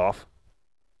play golf?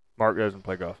 Mark doesn't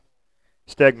play golf.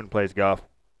 Stegman plays golf.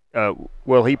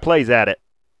 Well, he plays at it,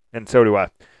 and so do I.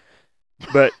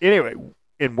 But anyway,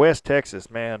 in West Texas,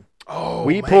 man,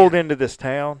 we pulled into this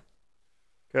town,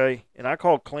 okay, and I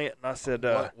called Clint and I said,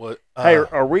 hey,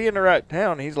 are we in the right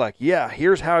town? He's like, yeah,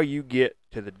 here's how you get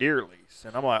to the deer lease.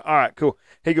 And I'm like, all right, cool.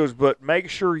 He goes, but make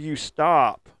sure you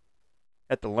stop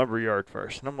at the lumberyard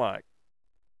first. And I'm like,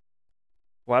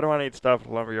 why do I need to stop at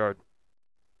the lumberyard?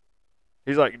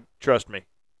 He's like, trust me,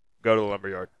 go to the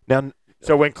lumberyard. Now,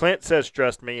 so when Clint says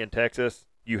trust me in Texas,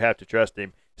 you have to trust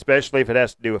him, especially if it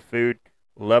has to do with food.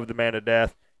 Love the man to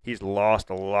death. He's lost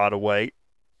a lot of weight.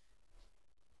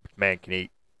 Man can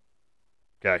eat.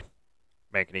 Okay.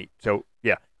 Man can eat. So,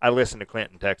 yeah, I listen to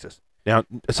Clint in Texas. Now,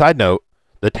 a side note,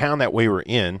 the town that we were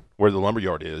in, where the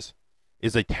lumberyard is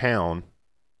a town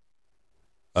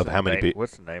of how many people?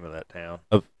 What's the name of that town?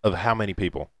 Of how many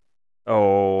people?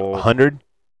 Oh. 100?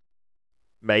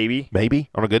 Maybe. Maybe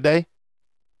on a good day?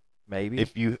 Maybe.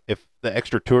 If the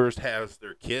extra tourist has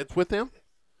their kids with them?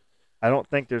 I don't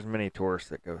think there's many tourists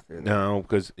that go through there. No,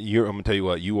 because I'm going to tell you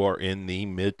what, you are in the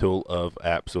middle of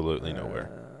absolutely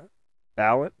nowhere.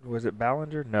 Was it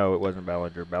Ballinger? No, it wasn't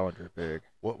Ballinger. Ballinger's big.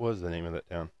 What was the name of that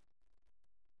town?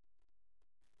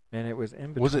 Man, it was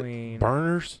in between. Was it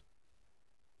Berners?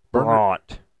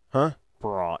 Bront. Huh?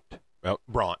 Bront. Well,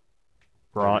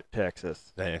 Bront,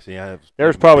 Texas. Yeah,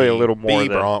 there's probably a little more than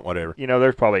Bront, whatever.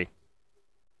 There's probably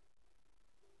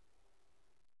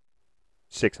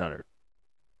 600.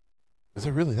 Is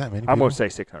there really that many people? I'm going to say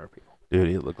 600 people. Dude,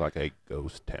 it looked like a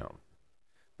ghost town.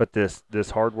 But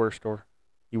this hardware store,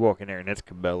 you walk in there and it's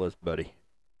Cabela's, buddy.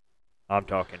 I'm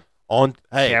talking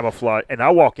camouflage. And I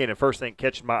walk in and first thing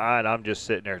catches my eye and I'm just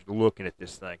sitting there looking at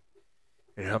this thing.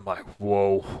 And I'm like,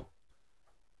 whoa.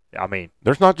 I mean.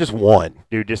 There's not just one.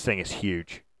 Dude, this thing is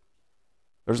huge.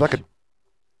 There's like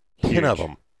 10 of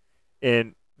them.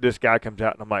 And this guy comes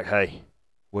out and I'm like, hey,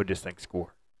 what'd this thing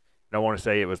score? And I want to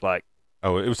say it was like.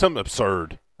 Oh, it was something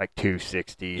absurd. Like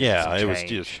 260. Yeah, it was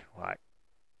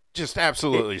just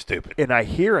absolutely stupid. And I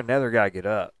hear another guy get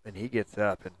up, and he gets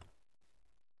up, and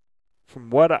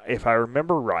from if I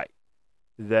remember right,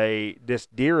 this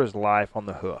deer is live on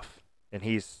the hoof, and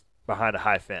he's behind a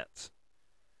high fence.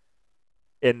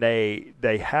 And they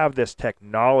have this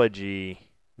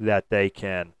technology that they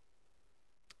can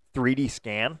 3D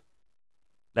scan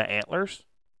the antlers,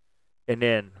 and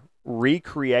then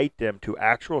recreate them to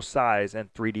actual size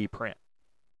and 3D print.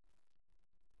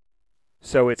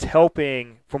 So it's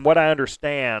helping, from what I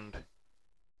understand,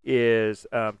 is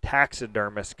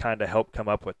taxidermists kind of help come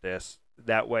up with this.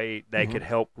 That way they could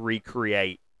help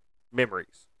recreate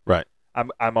memories. Right.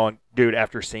 I'm on, dude,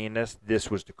 after seeing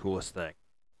this was the coolest thing.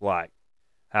 Like,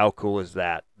 how cool is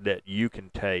that you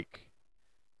can take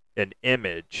an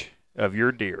image of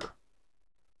your deer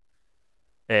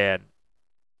and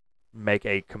make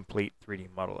a complete 3D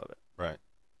model of it. Right.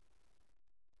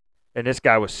 And this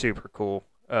guy was super cool.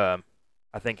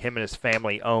 I think him and his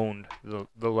family owned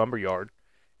the lumberyard,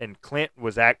 and Clint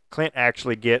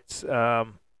actually gets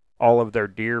all of their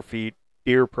deer feed,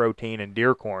 deer protein, and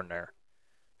deer corn there,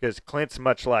 because Clint's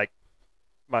much like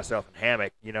myself and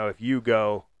Hammock. If you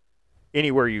go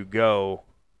anywhere you go,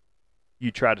 you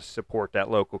try to support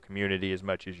that local community as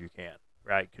much as you can,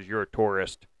 right? Because you're a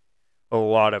tourist. A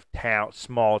lot of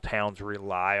small towns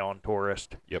rely on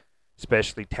tourists. Yep.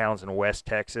 Especially towns in West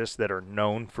Texas that are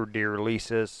known for deer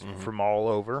leases from all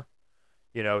over.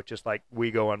 Just like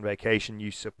we go on vacation, you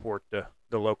support the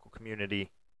local community.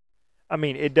 I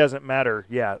mean, it doesn't matter.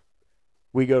 Yeah,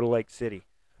 we go to Lake City.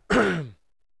 A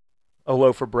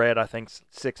loaf of bread, I think,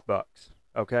 $6.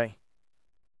 Okay?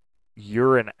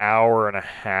 You're an hour and a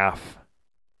half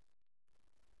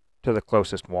to the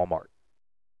closest Walmart,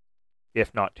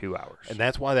 if not 2 hours. And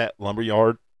that's why that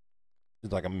lumberyard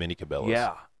is like a mini Cabela's.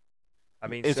 Yeah. I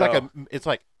mean, it's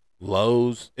like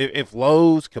Lowe's. If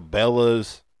Lowe's,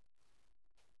 Cabela's,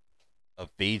 a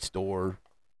feed store,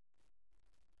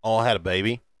 all had a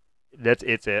baby. That's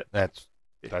it. That's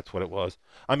what it was.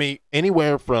 I mean,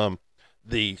 anywhere from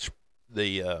the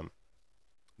the um,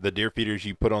 the deer feeders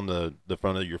you put on the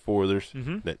front of your four-wheelers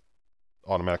that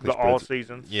automatically The all spreads.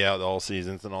 seasons. Yeah, the all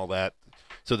seasons and all that.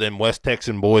 So then West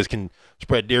Texan boys can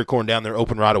spread deer corn down their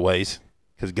open right of ways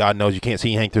because God knows you can't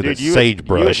see anything through Dude, the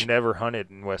sagebrush. You had never hunted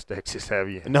in West Texas, have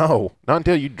you? No, not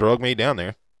until you drug me down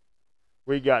there.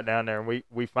 We got down there and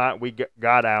we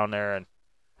got down there and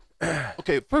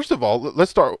Okay, first of all,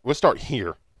 let's start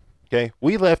here. Okay,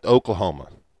 we left Oklahoma.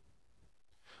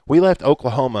 We left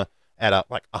Oklahoma at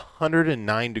like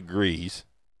 109 degrees,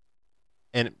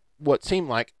 and what seemed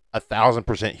like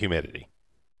 1,000% humidity.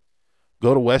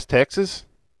 Go to West Texas,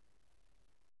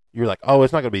 you're like, oh,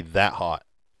 it's not going to be that hot.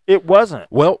 it wasn't.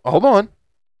 Well, hold on.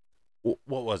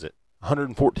 What was it?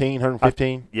 114,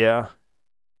 115? Yeah.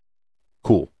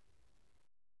 Cool.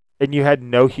 And you had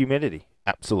no humidity.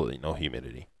 Absolutely no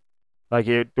humidity. Like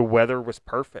the weather was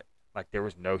perfect. Like there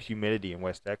was no humidity in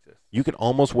West Texas. You could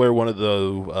almost wear one of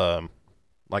those,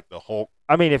 like the Hulk.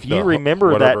 I mean, if you the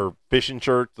remember whatever fishing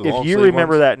shirts. The if long you sleeve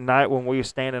remember ones. that night when we were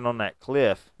standing on that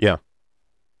cliff, Yeah.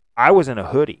 I was in a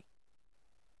hoodie.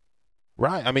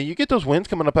 Right. I mean, you get those winds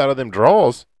coming up out of them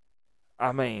draws.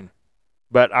 I mean,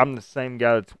 but I'm the same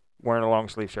guy that's wearing a long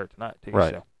sleeve shirt tonight too.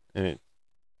 Right. So. And it's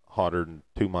hotter than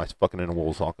two mice fucking in a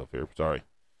wool sock up here. Sorry.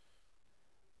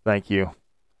 Thank you.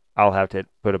 I'll have to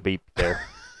put a beep there.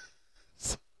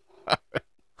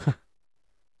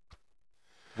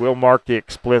 We'll mark the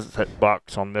explicit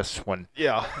box on this one.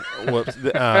 Yeah. Whoops.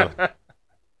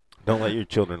 Don't let your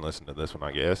children listen to this one,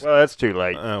 I guess. Well, that's too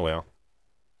late. Well.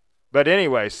 But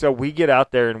anyway, so we get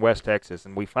out there in West Texas,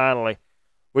 and we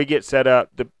get set up.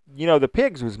 The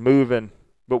pigs was moving,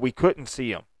 but we couldn't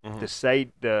see them.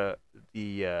 Mhm.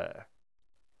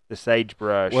 The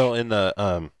sagebrush, Well, in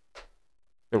the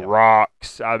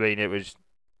rocks. I mean, it was.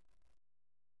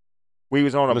 We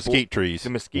was on a mesquite trees. the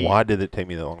mesquite. Why did it take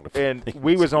me that long to and think of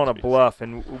we was mesquite on a trees? bluff,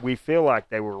 and we feel like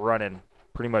they were running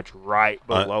pretty much right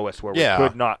below us where yeah. we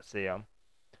could not see them.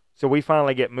 So we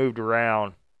finally get moved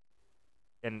around,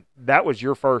 and that was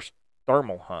your first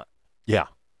thermal hunt. Yeah.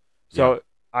 So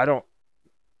I don't.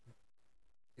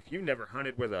 If you never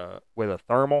hunted with a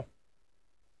thermal,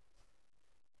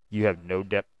 you have no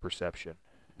depth perception,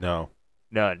 No.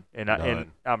 none. And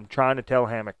I'm trying to tell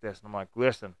Hammock this, and I'm like,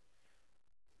 listen,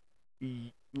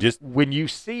 Just when you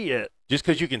see it, just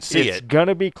because you can see it's it.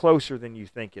 gonna be closer than you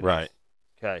think it is. Right.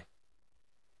 Okay.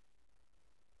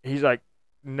 He's like,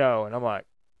 no, and I'm like,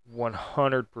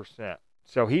 100%.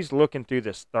 So he's looking through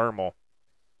this thermal,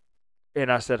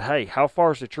 and I said, hey, how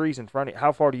far is the trees in front of you?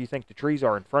 How far do you think the trees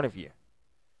are in front of you?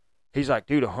 He's like,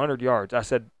 dude, 100 yards. I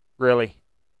said, really?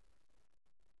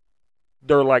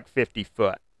 They're like 50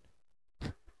 foot.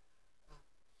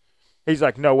 He's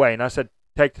like, no way. And I said,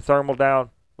 take the thermal down,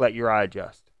 let your eye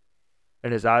adjust.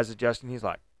 And his eyes adjust, and he's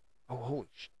like, oh, holy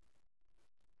shit.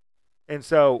 And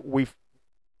so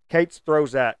Cates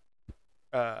throws that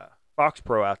Fox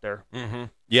Pro out there. Mm-hmm.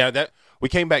 Yeah, that we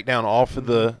came back down off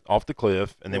the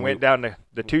cliff, and then went down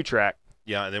the 2-track.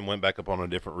 Yeah, and then went back up on a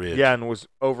different ridge. Yeah, and was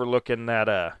overlooking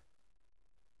that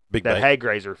Big that bay. hay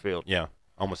grazer field. Yeah,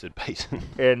 almost said basin.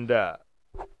 And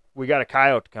we got a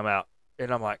coyote to come out,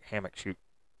 and I'm like, Hammock, shoot.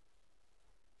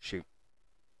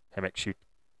 Hammock, shoot.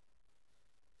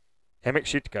 Hammock,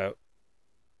 shoot the coyote.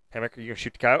 Hammock, are you gonna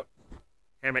shoot the coyote?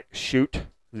 Hammock, shoot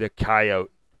the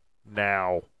coyote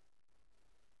now.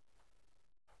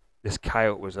 This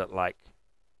coyote was at like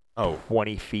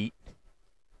 20 feet.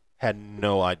 Had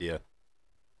no idea.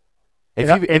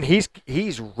 And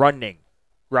he's running,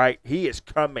 right? He is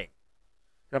coming.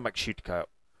 And I'm like, shoot the coyote.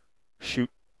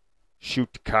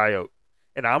 Shoot the coyote.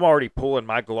 And I'm already pulling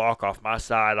my Glock off my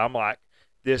side. I'm like,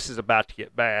 this is about to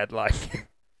get bad. Like,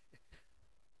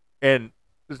 and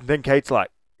then Kate's like,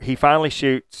 he finally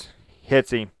shoots, hits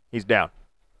him, he's down.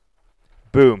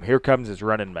 Boom, here comes his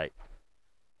running mate.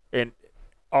 And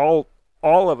all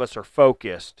of us are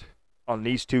focused on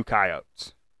these two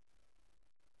coyotes.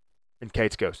 And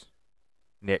Kate's goes,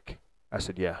 Nick. I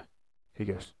said, yeah. He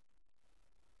goes,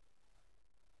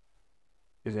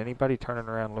 is anybody turning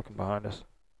around looking behind us?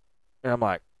 And I'm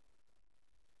like,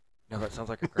 no, that sounds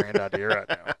like a grand idea right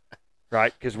now.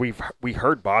 Right? Because we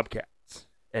heard bobcats.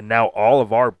 And now all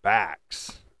of our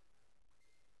backs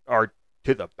are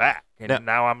to the back. And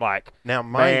now I'm like,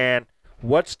 man,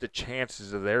 what's the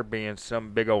chances of there being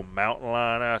some big old mountain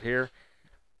lion out here?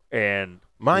 And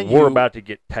we're about to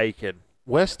get taken.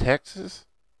 West Texas,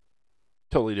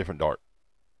 totally different dart.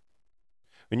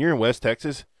 When you're in West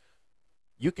Texas,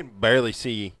 you can barely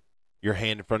see your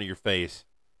hand in front of your face.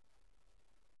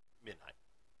 Midnight.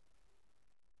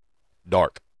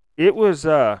 Dark. It was,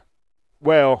 it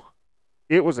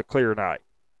was a clear night.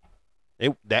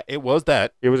 It was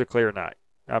that, It was a clear night.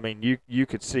 I mean, you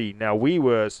could see. Now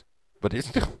but it's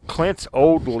still Clint's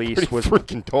old pretty lease was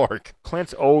freaking dark.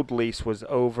 Clint's old lease was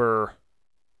over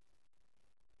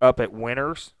up at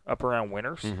Winters, up around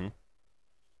Winters, Mm-hmm.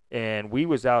 and we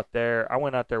was out there. I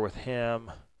went out there with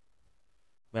him.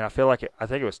 Man, I think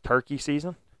it was turkey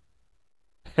season,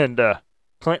 and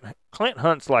Clint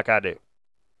hunts like I do,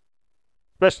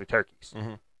 especially turkeys.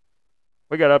 Mm-hmm.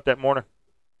 We got up that morning,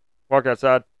 walked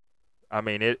outside. I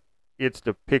mean, it's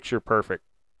the picture perfect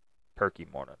turkey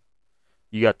morning.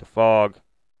 You got the fog.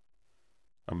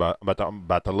 I'm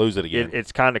about to lose it again.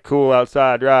 It's kind of cool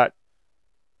outside, right?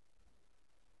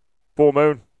 Full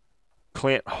moon.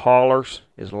 Clint hollers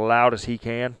as loud as he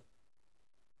can.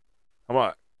 I'm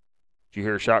like, did you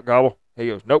hear a shot gobble? He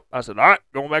goes, nope. I said, all right,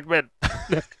 going back to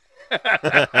bed.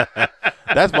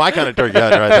 That's my kind of turkey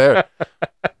hunt right there.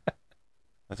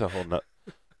 That's a whole nut.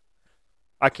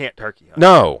 I can't turkey hunt.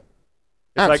 No,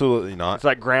 It's absolutely not. It's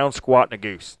like ground squatting a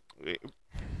goose.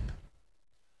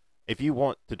 If you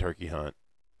want to turkey hunt,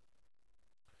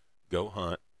 go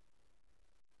hunt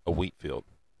a wheat field,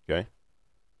 okay?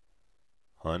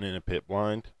 Hunt in a pit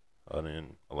blind, hunt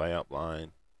in a layout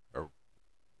blind, or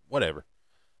whatever.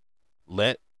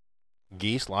 Let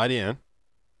geese light in,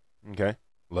 okay?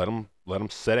 Let them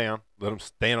sit down, let them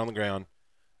stand on the ground,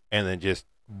 and then just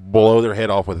blow their head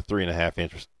off with a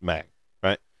 3.5-inch mag,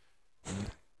 right?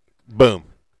 Boom.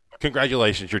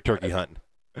 Congratulations, you're turkey hunting.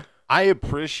 I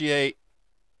appreciate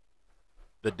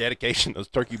the dedication those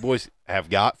turkey boys have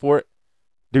got for it.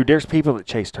 Dude, there's people that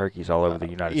chase turkeys all over the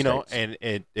United States.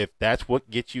 And if that's what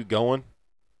gets you going,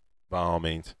 by all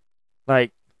means.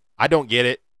 Like, I don't get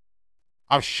it.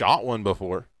 I've shot one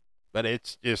before, but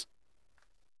it's just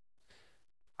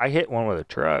I hit one with a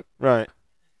truck. right.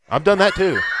 I've done that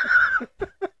too.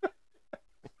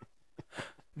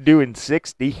 Doing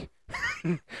 60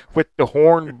 with the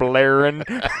horn blaring.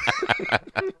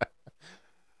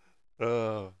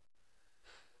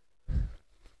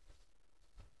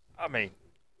 I mean,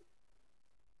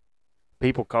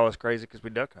 people call us crazy because we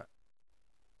duck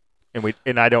hunt,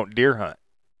 and I don't deer hunt.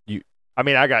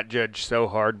 I got judged so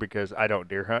hard because I don't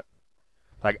deer hunt.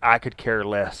 Like, I could care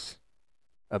less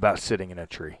about sitting in a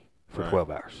tree for Right.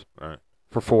 12 hours, Right.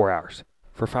 for 4 hours,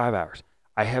 for 5 hours.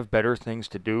 I have better things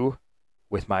to do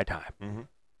with my time. Mm-hmm.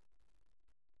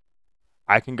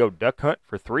 I can go duck hunt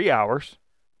for 3 hours,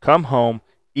 come home,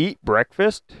 eat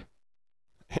breakfast,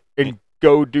 and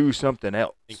go do something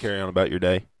else. And carry on about your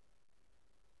day.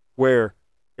 Where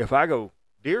if I go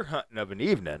deer hunting of an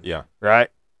evening, Yeah. right,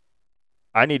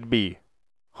 I need to be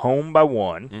home by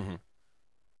 1, Mm-hmm.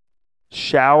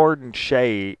 showered and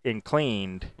shaved and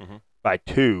cleaned Mhm. by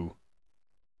 2,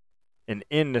 and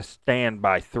in the stand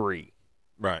by 3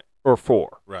 Right. or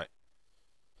 4. Right.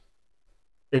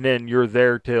 And then you're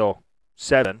there till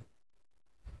 7,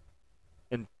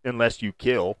 unless you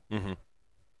kill. Mm-hmm.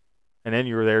 And then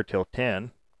you're there till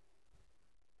 10,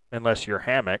 unless you're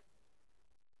hammock.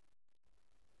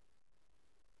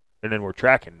 And then we're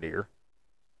tracking deer.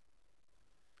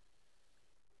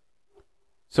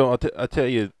 So I'll tell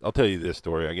you this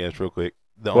story, I guess, real quick.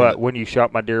 When you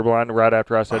shot my deer blind right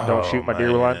after I said don't shoot my deer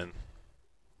blind? man.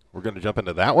 We're going to jump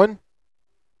into that one?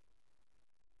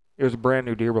 It was a brand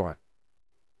new deer blind.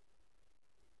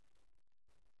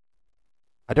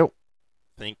 I don't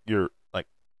think you're like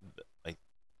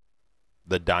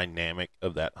the dynamic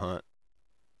of that hunt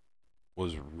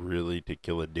was really to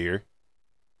kill a deer.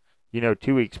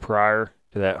 2 weeks prior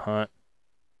to that hunt,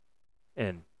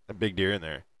 and A big deer in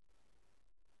there.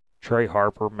 Trey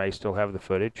Harper may still have the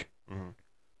footage Mm-hmm.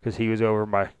 because he was over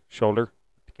my shoulder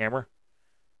with the camera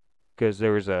because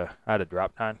I had a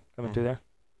drop tine coming through there,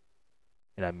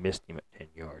 and I missed him at 10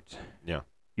 yards. Yeah.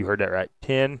 You heard that right.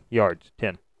 10 yards.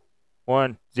 10.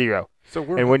 1, 0. So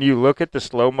we're And when you look at the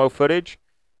slow-mo footage,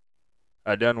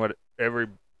 I done what every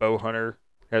bow hunter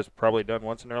has probably done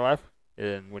once in their life.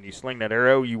 And when you sling that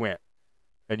arrow, you went.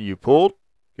 And you pulled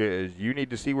because you need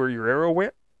to see where your arrow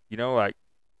went. Like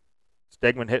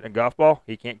Stegman hitting a golf ball.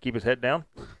 He can't keep his head down.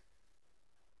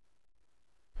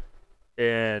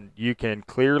 And you can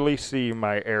clearly see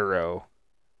my arrow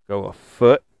go a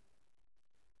foot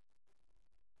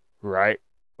right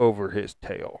over his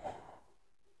tail.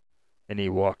 And he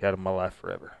walked out of my life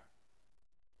forever.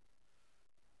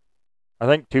 I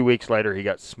think 2 weeks later he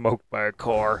got smoked by a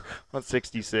car on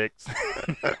 66.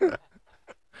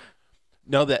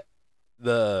 No, that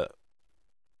the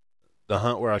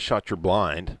hunt where I shot your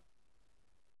blind.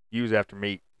 You was after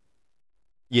meat.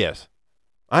 Yes,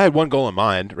 I had one goal in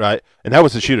mind, right, and that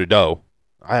was to shoot a doe.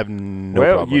 I have no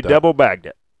problem You with that. double bagged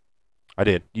it. I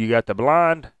did. You got the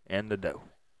blind and the doe.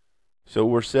 So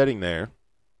we're sitting there,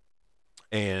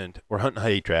 and we're hunting a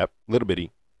hay trap, little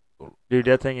bitty, Dude,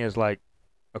 that thing is like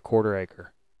a quarter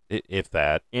acre if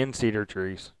that. in cedar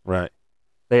trees. Right.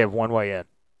 They have one way in.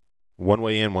 One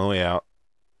way in, one way out.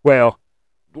 Well,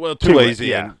 Well, two ways in.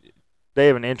 yeah. They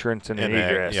have an entrance and an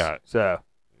And egress. yeah. So,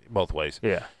 Both ways.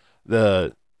 yeah.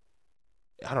 I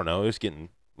don't know, it was getting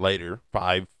later,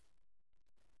 5,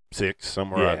 6,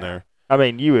 somewhere out in there. I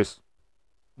mean, you was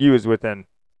within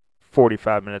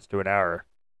 45 minutes to an hour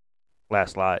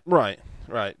last light. Right.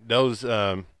 Those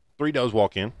 3 does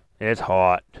walk in. It's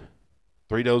hot.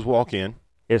 3 does walk in.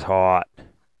 It's hot.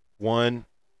 1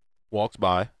 walks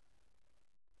by.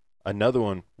 Another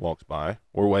one walks by.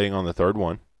 We're waiting on the third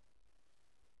one.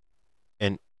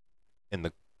 And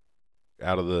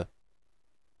out of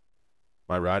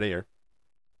my right ear,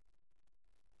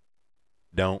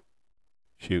 don't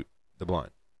shoot the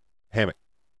blind. Hammock.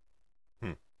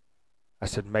 I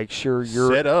said, make sure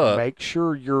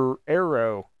your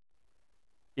arrow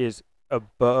is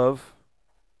above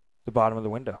the bottom of the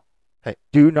window. Hey.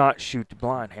 Do not shoot the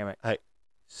blind, Hammock.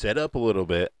 Set up a little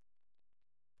bit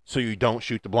so you don't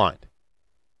shoot the blind.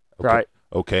 Okay. Right.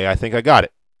 Okay, I think I got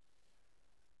it.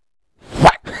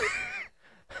 Whack.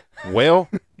 Well,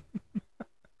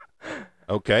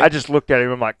 okay. I just looked at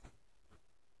him. I'm like,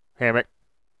 Hammock.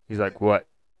 He's like, what?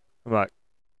 I'm like,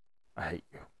 I hate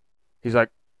you. He's like,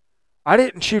 I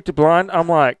didn't shoot the blind. I'm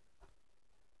like,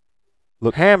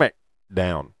 Look. Hammock.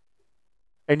 Down.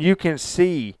 And you can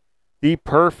see the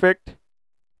perfect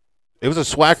It was a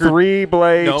swacker. 3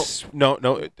 blades.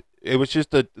 No. It was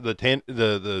just the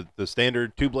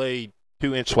standard 2-blade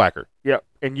 2-inch swacker. Yep.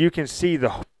 And you can see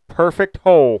the perfect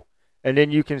hole, and then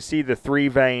you can see the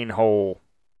 3-vein hole.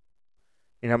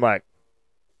 And I'm like,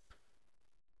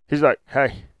 he's like,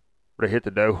 hey, would I hit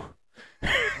the doe?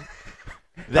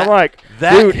 I'm like,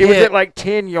 dude, it was at like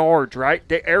 10 yards, right?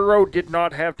 The arrow did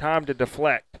not have time to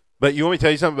deflect. But you want me to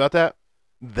tell you something about that?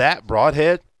 That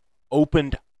broadhead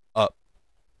opened up.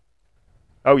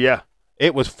 Oh, yeah.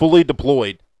 It was fully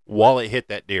deployed while it hit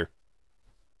that deer.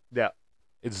 Yeah.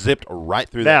 It zipped right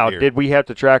through Now, that deer. did we have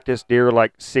to track this deer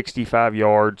like 65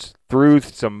 yards through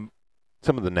some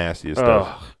Some of the nastiest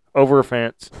stuff. over a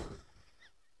fence?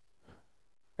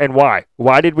 And why?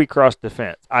 Why did we cross the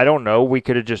fence? I don't know. We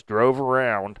could have just drove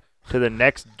around to the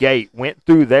next gate, went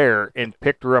through there, and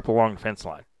picked her up along the fence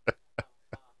line.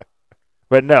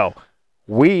 But no,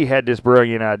 we had this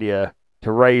brilliant idea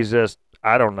to raise this,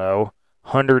 I don't know,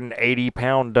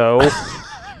 180-pound doe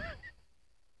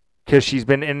because she's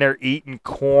been in there eating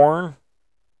corn.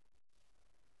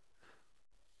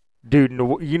 Dude,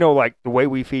 you know, like the way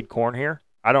we feed corn here?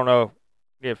 I don't know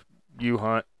if you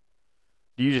hunt.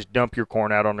 Do you just dump your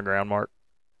corn out on the ground, Mark?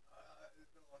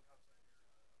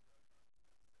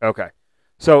 Okay.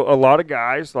 So a lot of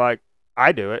guys, like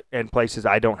I do it in places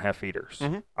I don't have feeders.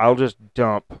 Mhm. I'll just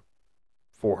dump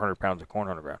 400 pounds of corn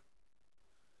on the ground.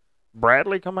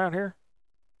 Bradley come out here,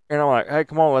 and I'm like, hey,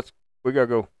 come on, we got to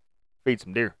go feed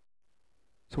some deer.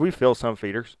 So we fill some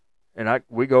feeders, and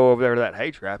we go over there to that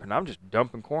hay trap, and I'm just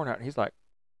dumping corn out. And he's like,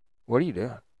 what are you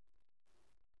doing? I'm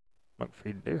like,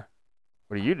 feeding deer.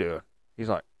 What are you doing? He's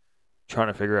like, trying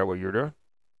to figure out what you're doing.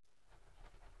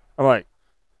 I'm like,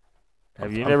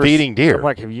 I'm feeding deer. I'm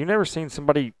like, have you never seen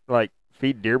somebody like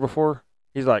feed deer before?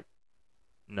 He's like,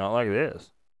 not like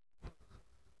this.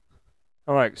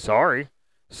 I'm like, sorry.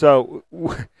 So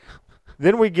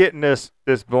then we get in this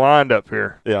blind up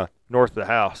here, Yeah. north of the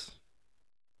house.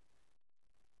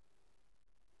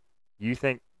 You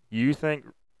think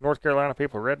North Carolina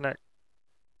people are redneck?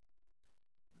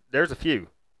 There's a few.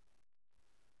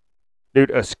 Dude,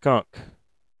 a skunk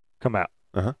come out.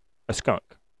 Uh-huh. A skunk.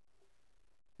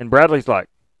 And Bradley's like,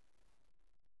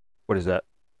 what is that?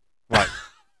 I'm like,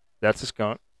 that's a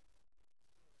skunk.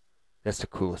 That's the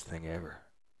coolest thing ever.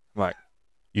 I'm like,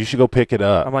 You should go pick it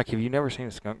up. have you never seen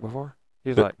a skunk before?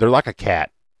 He's They're- like, they're like a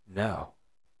cat. no.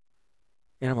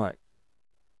 And I'm like,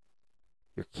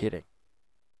 you're kidding.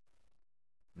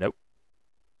 Nope.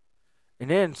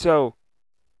 And then, so,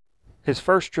 his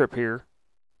first trip here,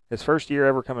 his first year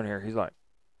ever coming here, he's like,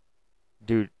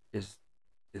 dude, is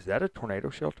that a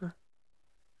tornado shelter?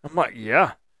 I'm like,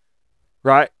 yeah.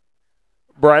 Right.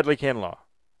 Bradley Kinlaw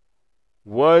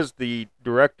was the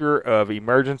director of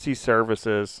emergency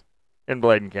services in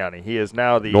Bladen County. He is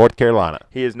now North Carolina.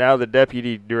 He is now the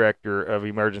deputy director of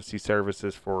emergency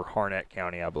services for Harnett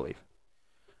County, I believe.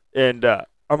 And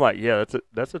I'm like, yeah,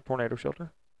 that's a tornado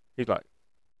shelter. He's like,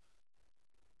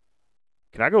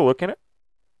 can I go look in it?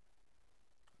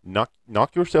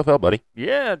 Knock yourself out, buddy.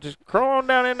 Yeah, just crawl on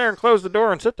down in there and close the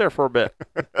door and sit there for a bit.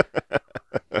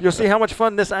 You'll see how much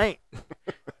fun this ain't.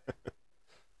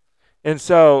 And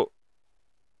so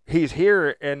he's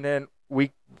here, and then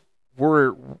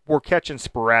we're catching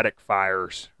sporadic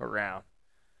fires around.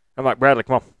 I'm like, Bradley,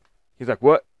 come on. He's like,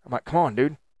 what? I'm like, come on,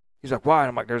 dude. He's like, why?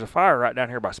 I'm like, there's a fire right down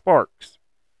here by Sparks.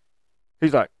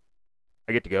 He's like,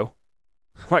 I get to go.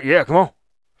 I'm like, yeah, come on.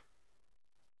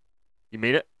 You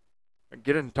mean it?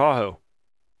 Get in Tahoe.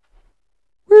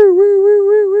 Woo, woo, woo,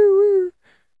 woo, woo, woo.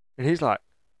 And he's like,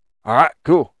 all right,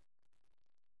 cool.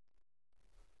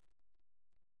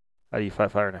 How do you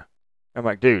fight fire now? I'm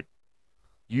like, dude,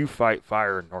 you fight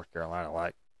fire in North Carolina.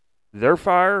 Like, their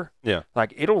fire, Yeah.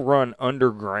 like, it'll run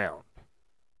underground.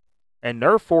 And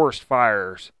their forest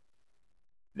fires,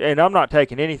 and I'm not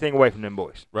taking anything away from them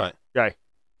boys. Right. Okay.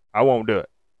 I won't do it.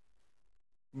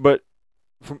 But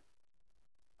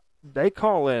they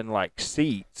call in, like,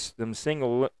 seats, them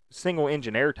single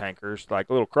engine air tankers, like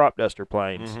little crop duster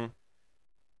planes, Mm-hmm.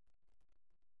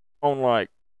 on, like,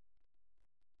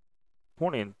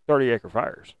 20 and 30 acre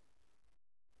fires.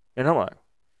 And I'm like,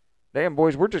 damn,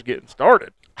 boys, we're just getting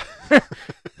started.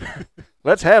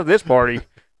 Let's have this party.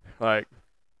 Like,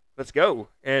 let's go.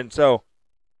 And so,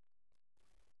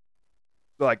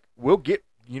 like, we'll get,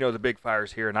 the big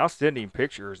fires here, and I'll send him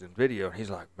pictures and video. And he's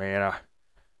like, man,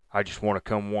 I just want to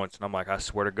come once. And I'm like, I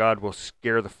swear to God, we'll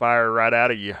scare the fire right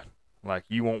out of you. Like,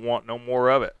 you won't want no more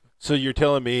of it. So you're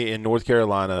telling me in North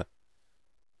Carolina,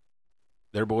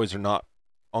 their boys are not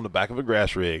on the back of a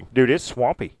grass rig? Dude, it's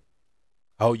swampy.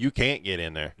 Oh, you can't get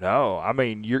in there. No, I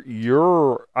mean,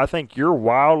 I think your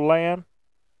wild land,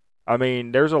 I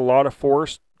mean, there's a lot of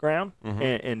forest ground Mm-hmm.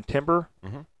 and timber,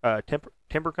 Mm-hmm.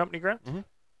 timber company ground,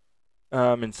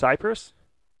 Mhm. in Cypress.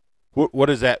 What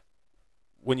is that?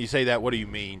 When you say that, what do you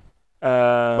mean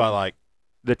by like?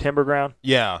 The timber ground.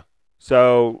 Yeah.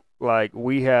 So, like,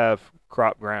 we have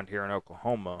crop ground here in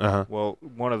Oklahoma. Uh-huh. Well,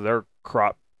 one of their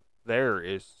crop there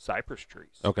is cypress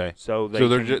trees. Okay. So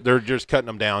they're just cutting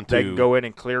them down to. they can go in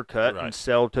and clear cut Right. and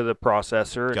sell to the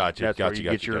processor. And Gotcha, that's where gotcha, you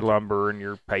get gotcha, your gotcha. lumber and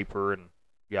your paper and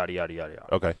yada yada yada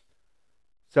yada. Okay.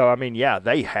 So I mean, yeah,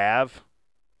 they have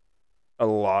a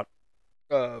lot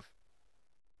of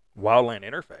wildland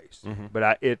interface, Mhm.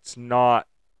 but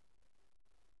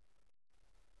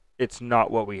it's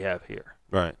not what we have here.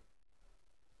 Right.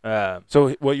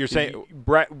 So what you're saying?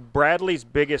 Bradley's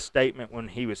biggest statement when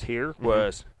he was here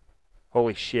was,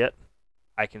 "Holy shit,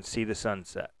 I can see the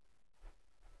sunset."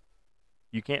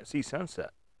 You can't see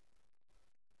sunset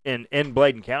in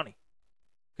Bladen County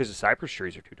because the cypress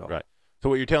trees are too tall. Right. So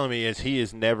what you're telling me is he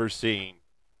has never seen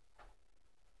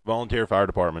volunteer fire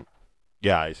department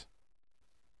guys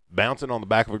bouncing on the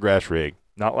back of a grass rig,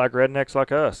 Not like rednecks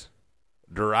like us.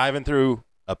 driving through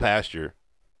a pasture,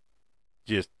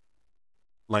 just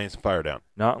laying some fire down.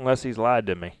 Not unless he's lied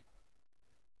to me.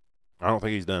 I don't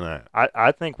think he's done that.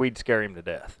 I think we'd scare him to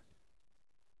death.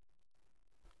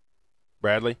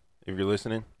 Bradley, if you're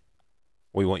listening,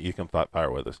 we want you to come fight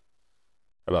fire with us.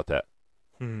 How about that?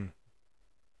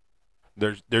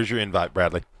 There's your invite,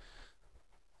 Bradley.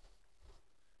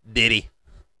 Diddy.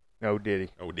 No, did he?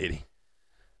 Oh, Diddy.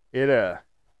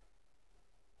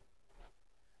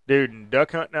 Dude,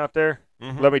 duck hunting out there,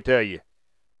 Mhm. let me tell you.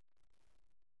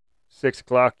 6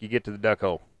 o'clock, you get to the duck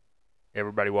hole.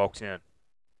 Everybody walks in.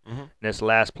 Mhm. And this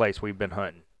last place we've been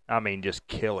hunting, I mean, just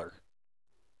killer.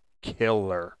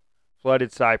 Killer.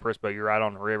 Flooded cypress, but you're right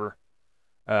on the river.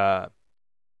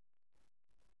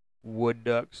 Wood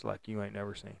ducks like you ain't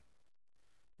never seen.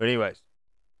 But anyways,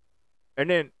 and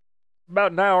then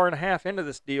about an hour and a half into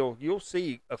this deal, you'll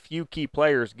see a few key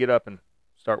players get up and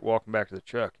start walking back to the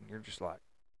truck, and you're just like,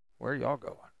 where are y'all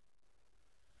going?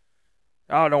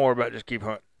 Oh, don't worry about it. Just keep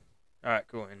hunting. All right,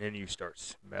 cool. And then you start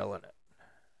smelling it.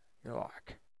 You're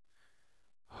like,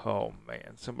 oh,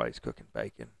 man, somebody's cooking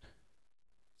bacon,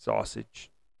 sausage.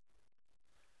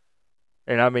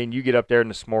 And, I mean, you get up there in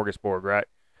the smorgasbord, right?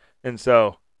 And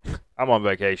so I'm on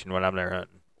vacation when I'm there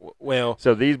hunting. Well,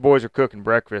 So these boys are cooking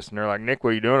breakfast, and they're like, Nick,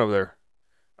 what are you doing over there?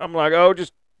 I'm like, oh,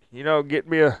 just, get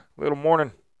me a little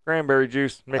morning cranberry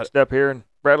juice mixed up here. And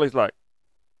Bradley's like,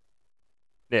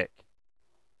 Nick,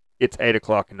 it's 8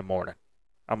 o'clock in the morning.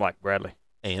 I'm like, Bradley,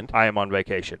 and I am on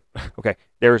vacation. Okay,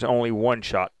 there is only one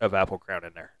shot of apple crown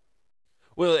in there.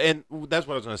 well, and that's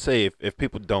what I was going to say. If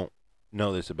people don't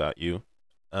know this about you,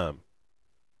 food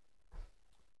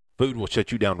will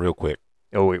shut you down real quick.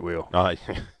 Oh, it will.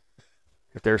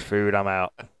 If there's food, I'm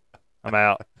out. I'm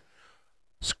out.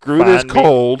 Screw this Find me-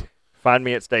 cold. Find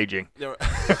me at staging.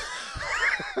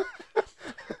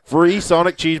 Free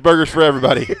Sonic cheeseburgers for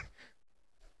everybody.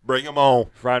 Bring them on.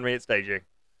 Find me at staging.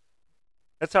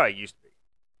 That's how I used to be.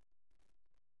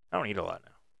 I don't eat a lot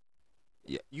now.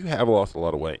 Yeah, you have lost a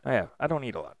lot of weight. I have. I don't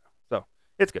eat a lot now, so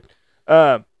it's good.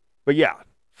 But yeah,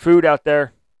 food out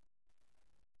there.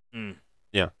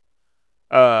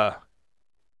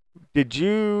 Did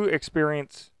you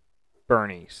experience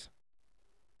Bernie's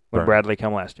when Bernie. Bradley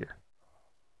come last year?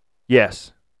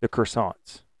 Yes, the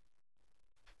croissants.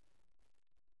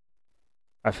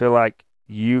 I feel like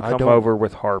you I come don't- over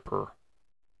with Harper.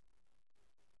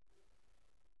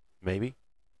 Maybe.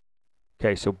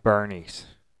 Okay, so Bernie's.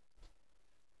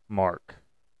 Mark.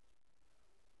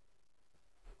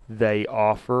 They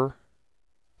offer,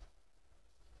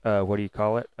 what do you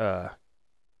call it?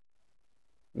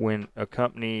 When a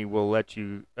company will let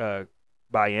you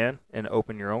buy in and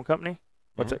open your own company.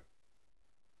 What's Mhm. it?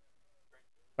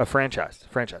 A franchise.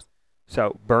 Franchise.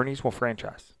 So Bernie's will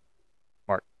franchise.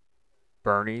 Mark.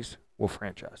 Bernie's will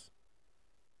franchise.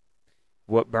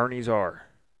 What Bernie's are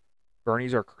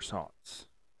croissants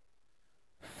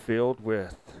filled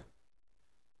with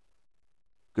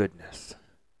goodness.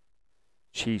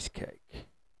 Cheesecake,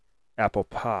 apple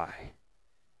pie,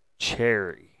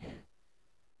 cherry,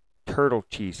 turtle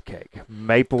cheesecake,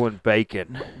 maple and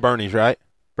bacon. Bernie's, right?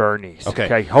 Bernie's.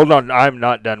 Okay. Hold on. I'm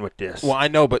not done with this. Well, I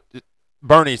know, but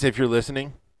Bernie's, if you're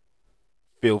listening,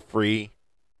 feel free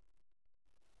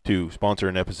to sponsor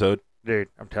an episode. Dude,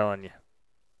 I'm telling you.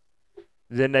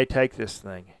 Then they take this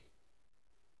thing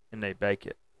and they bake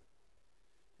it.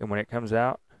 And when it comes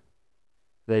out,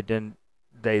 they then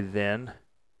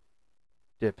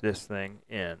dip this thing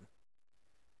in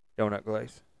donut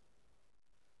glaze.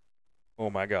 Oh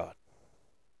my God.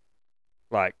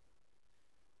 Like,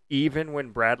 even when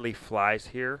Bradley flies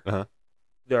here, Uh-huh.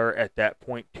 they're at that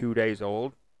point 2 days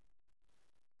old.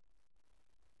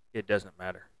 It doesn't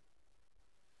matter.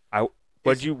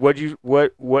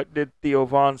 What did Theo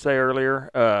Vaughn say earlier?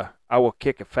 I will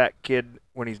kick a fat kid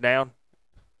when he's down.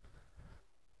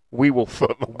 We will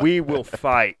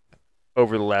fight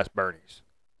over the last Bernie's.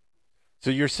 So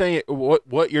you're saying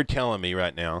what you're telling me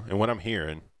right now, and what I'm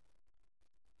hearing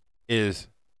is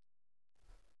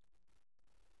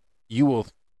you will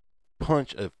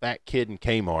punch a fat kid in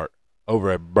Kmart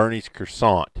over a Bernie's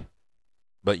croissant,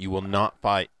 but you will not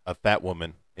fight a fat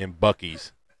woman in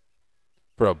Buc-ee's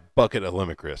for a bucket of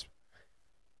lemon crisp.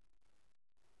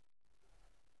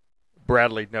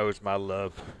 Bradley knows my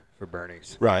love for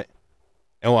Bernie's. Right.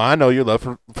 And well, I know your love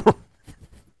for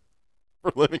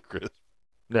lemon crisp.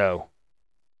 No.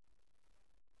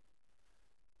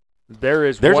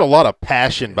 There's a lot of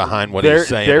passion behind what he's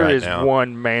saying There right is now.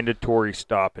 one mandatory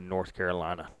stop in North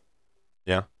Carolina.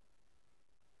 Yeah.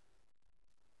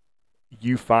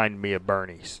 You find me a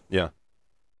Bernie's. Yeah.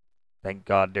 Thank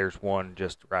God there's one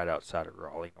just right outside of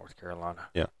Raleigh, North Carolina.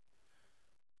 Yeah.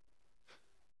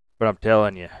 But I'm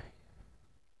telling you,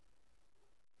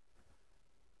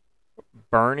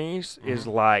 Bernie's is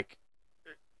like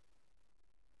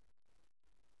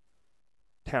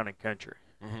town and country.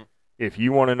 Mhm. If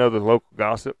you want to know the local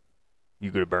gossip,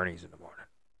 you go to Bernie's in the morning.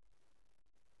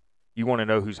 You want to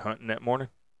know who's hunting that morning?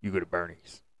 You go to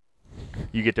Bernie's.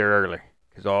 You get there early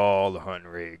because all the hunting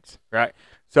rigs, right?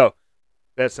 So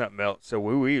that's something else. So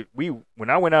we when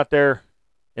I went out there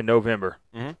in November,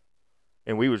 Mhm.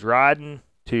 and we was riding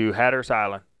to Hatteras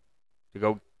Island to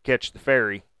go catch the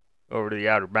ferry over to the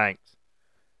Outer Banks.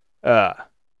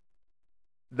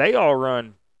 They all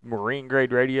run marine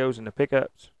grade radios in the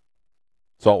pickups.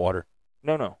 Saltwater.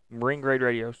 No, marine grade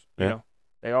radios. Yeah. You know,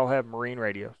 they all have marine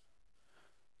radios.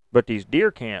 But these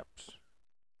deer camps,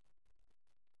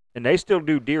 and they still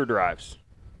do deer drives.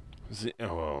 See.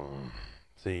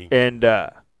 And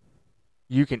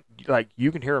you can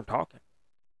hear them talking,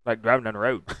 like driving down the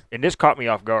road. And this caught me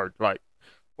off guard. Like,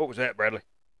 what was that, Bradley?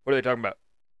 What are they talking about?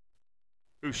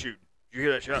 Who's shooting? Did you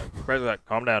hear that shot? Bradley's like,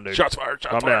 calm down, dude. Shots fired.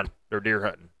 Calm down. They're deer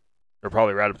hunting. They're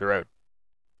probably right up the road.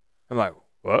 I'm like,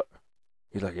 what?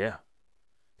 He's like, yeah.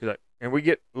 He's like, and we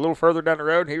get a little further down the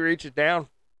road. He reaches down,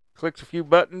 clicks a few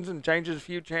buttons, and changes a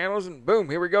few channels, and boom,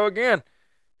 here we go again.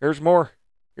 Here's more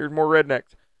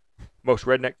rednecks. Most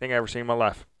redneck thing I ever seen in my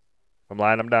life. If I'm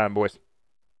lying, I'm dying, boys.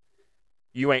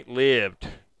 You ain't lived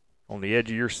on the edge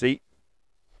of your seat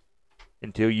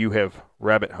until you have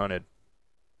rabbit hunted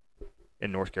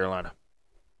in North Carolina.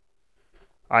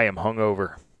 I am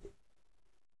hungover.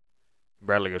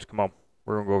 Bradley goes, come on,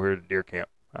 we're going to go over here to deer camp.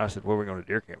 I said, what are we going to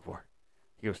deer camp for?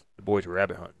 He goes, the boys are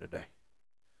rabbit hunting today.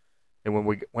 And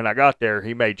when I got there,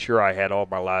 he made sure I had all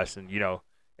my license, and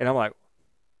I'm like,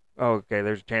 oh, okay,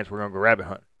 there's a chance we're going to go rabbit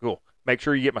hunting. Cool. Make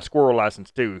sure you get my squirrel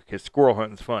license too, because squirrel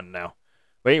hunting's fun now.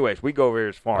 But anyways, we go over here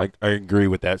to his farm. I agree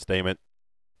with that statement.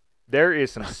 There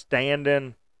is some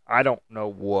standing, I don't know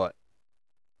what.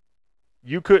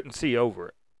 You couldn't see over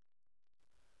it.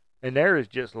 And there is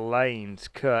just lanes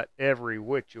cut every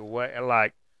which way.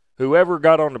 Like, whoever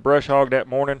got on the brush hog that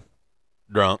morning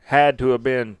Drunk. had to have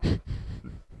been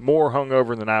more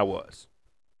hungover than I was.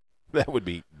 That would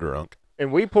be drunk.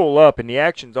 And we pull up, and the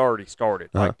action's already started.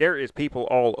 Uh-huh. Like, there is people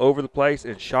all over the place,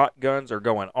 and shotguns are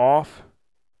going off,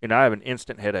 and I have an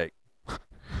instant headache.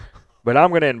 But I'm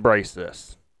going to embrace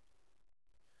this.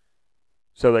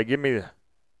 So they give me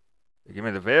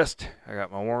the vest. I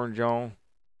got my orange on.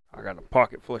 I got a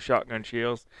pocket full of shotgun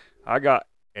shells. I got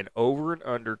an over and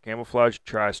under camouflage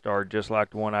TriStar just like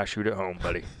the one I shoot at home,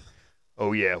 buddy.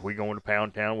 Oh, yeah, we going to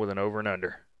Pound Town with an over and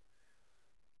under.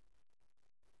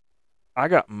 I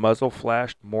got muzzle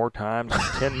flashed more times in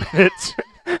 10 minutes.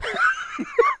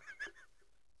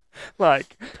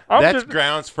 Like, That's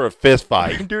grounds for a fist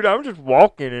fight. Dude, I'm just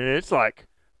walking, and it's like,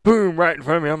 boom, right in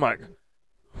front of me. I'm like,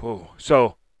 whoa.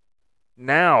 So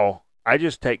now I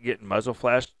just take getting muzzle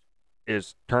flashed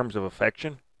as terms of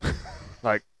affection.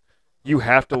 Like, you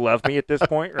have to love me at this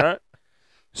point, right?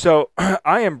 So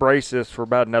I embrace this for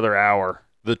about another hour.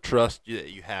 The trust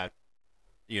that you have,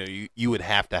 you would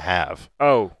have to have.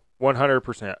 Oh,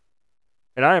 100%.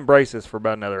 And I embrace this for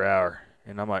about another hour.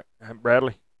 And I'm like, hey,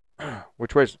 Bradley,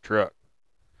 which way's the truck?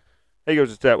 He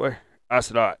goes, it's that way. I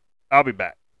said, all right, I'll be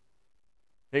back.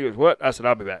 He goes, what? I said,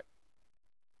 I'll be back.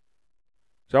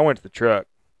 So I went to the truck.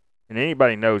 And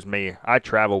anybody knows me, I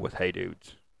travel with hey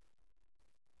dudes.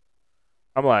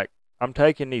 I'm like, I'm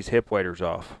taking these hip waders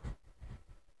off.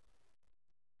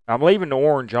 I'm leaving the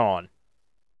orange on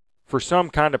for some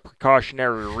kind of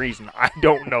precautionary reason. I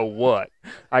don't know what.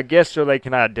 I guess so they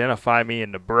can identify me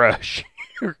in the brush,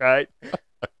 right?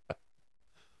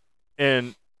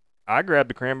 And I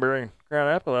grabbed the cranberry and crown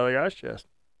apple out of the guy's chest.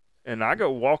 And I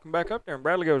go walking back up there, and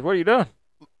Bradley goes, what are you doing?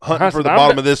 Hunting for the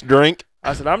bottom of this drink?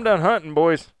 I said, I'm done hunting,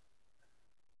 boys.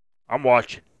 I'm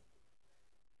watching.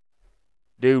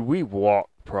 Dude, we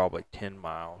walked probably 10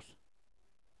 miles.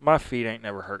 My feet ain't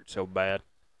never hurt so bad.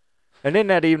 And then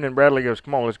that evening, Bradley goes,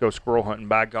 come on, let's go squirrel hunting.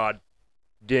 By God,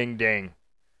 ding, ding.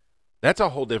 That's a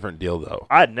whole different deal, though.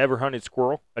 I had never hunted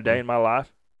squirrel a day in my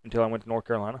life until I went to North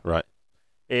Carolina. Right.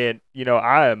 And,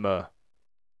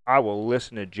 I will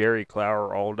listen to Jerry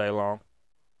Clower all day long.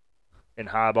 And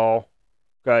highball,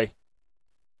 okay?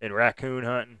 And raccoon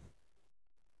hunting.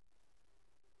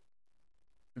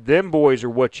 Them boys are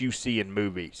what you see in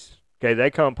movies. Okay,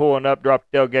 they come pulling up, drop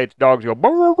the tailgates, dogs go,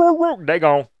 burr, burr, burr, they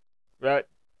gone. Right?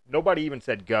 Nobody even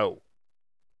said go.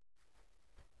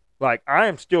 Like, I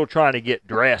am still trying to get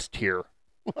dressed here.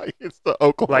 Like, it's the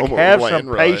Oklahoma Like, have land some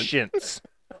run. patience.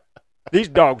 These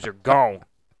dogs are gone.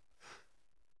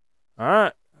 All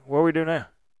right, what do we do now?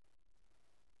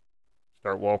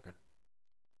 Start walking.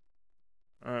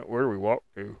 All right, where do we walk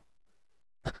to?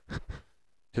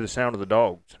 To the sound of the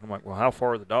dogs. I'm like, well, how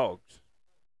far are the dogs?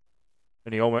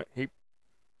 And he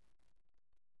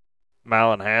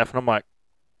mile and a half, and I'm like,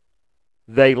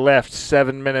 they left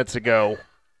 7 minutes ago.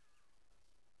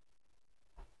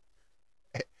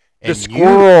 The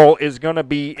squirrel is going to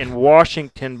be in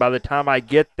Washington by the time I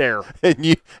get there. And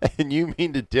you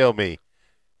mean to tell me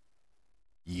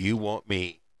you want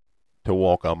me to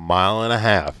walk a mile and a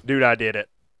half? Dude, I did it.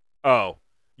 Oh.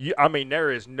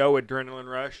 There is no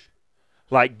adrenaline rush.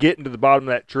 Like getting to the bottom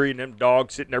of that tree and them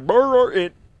dogs sitting there.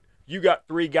 And you got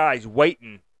 3 guys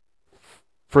waiting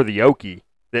for the Okie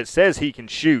that says he can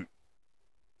shoot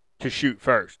to shoot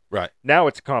first. Right. Now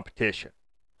it's a competition.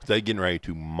 They getting ready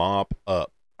to mop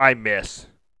up. I miss.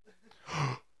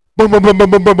 Boom, boom, boom,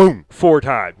 boom, boom, boom, boom. 4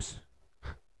 times.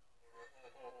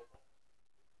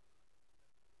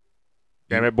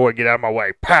 Damn it, boy, get out of my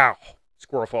way. Pow!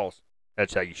 Squirrel falls.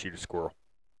 That's how you shoot a squirrel.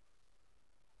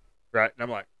 Right? And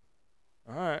I'm like,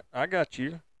 all right, I got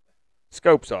you.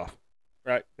 Scope's off.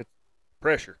 Right? It's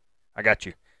pressure. I got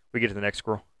you. We get to the next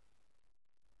squirrel.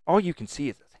 All you can see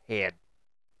is his head.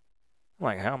 I'm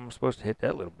like, how am I supposed to hit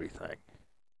that little bitty thing?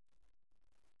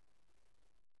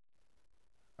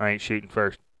 I ain't shooting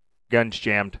first. Gun's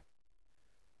jammed.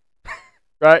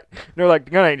 Right? And they're like,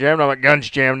 the gun ain't jammed. I'm like, gun's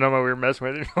jammed. I'm over here messing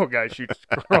with it. No guy shoots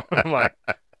a squirrel. I'm like,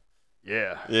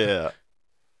 yeah. Yeah.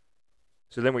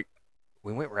 So then we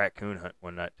went raccoon hunt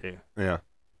one night too. Yeah.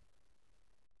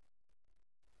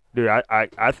 Dude,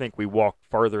 I think we walked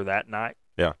further that night.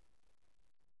 Yeah.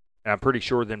 And I'm pretty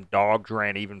sure them dogs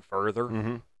ran even further.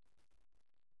 Mm-hmm.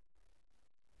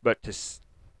 But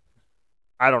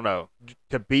I don't know,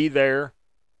 to be there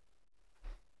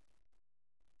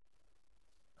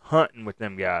hunting with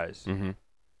them guys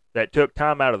that took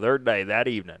time out of their day that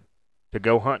evening to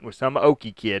go hunting with some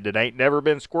Okie kid that ain't never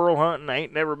been squirrel hunting,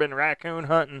 ain't never been raccoon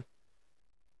hunting.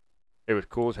 It was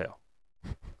cool as hell.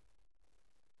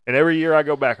 And every year I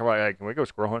go back, I'm like, hey, can we go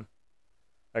squirrel hunting?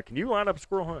 Like, can you line up a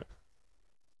squirrel hunt?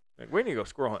 Like, we need to go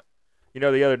squirrel hunt.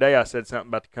 The other day I said something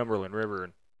about the Cumberland River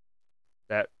and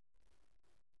that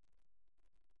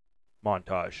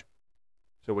montage.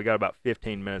 So we got about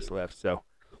 15 minutes left. So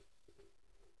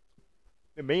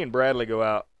and me and Bradley go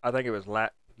out. I think it was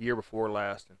year before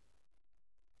last, and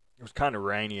it was kind of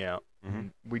rainy out.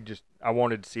 Mhm. I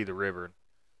wanted to see the river,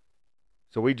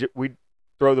 so we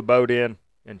throw the boat in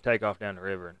and take off down the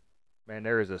river. And man,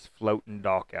 there is this floating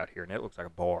dock out here, and it looks like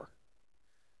a bar.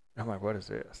 I'm like, what is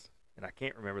this? And I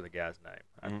can't remember the guy's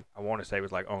name. I want to say it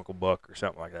was like Uncle Buck or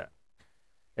something like that.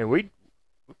 And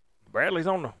Bradley's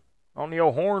on the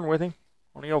old horn with him,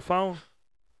 on the old phone.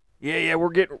 Yeah,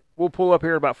 we'll pull up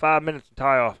here in about 5 minutes and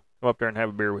tie off. Come up there and have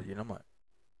a beer with you. And I'm like,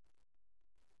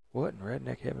 what in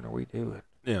redneck heaven are we doing?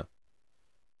 Yeah.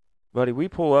 Buddy, we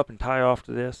pull up and tie off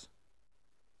to this,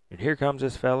 and here comes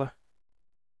this fella.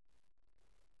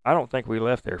 I don't think we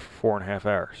left there for 4.5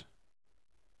 hours.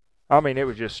 I mean, it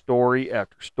was just story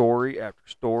after story after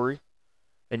story.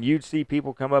 And you'd see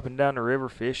people come up and down the river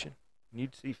fishing, and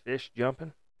you'd see fish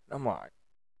jumping. I'm like,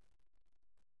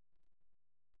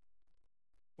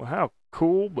 well, how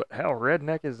cool, but how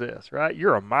redneck is this, right?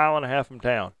 You're 1.5 miles from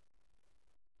town.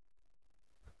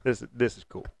 This is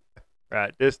cool,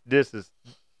 right? This is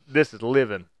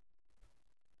living.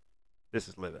 This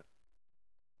is living.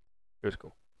 It was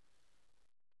cool.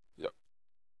 Yep.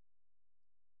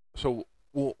 So,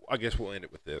 I guess we'll end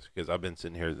it with this because I've been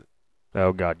sitting here.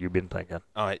 Oh God, you've been thinking.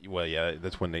 Well, yeah,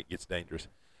 that's when it gets dangerous.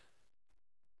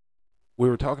 We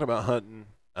were talking about hunting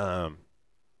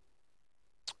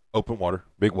open water,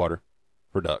 big water,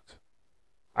 for ducks.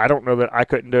 I don't know that I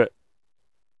couldn't do it.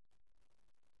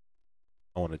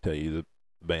 I want to tell you the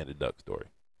banded duck story.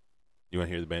 You want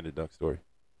to hear the banded duck story?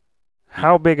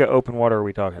 How big of open water are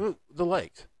we talking? The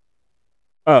lakes.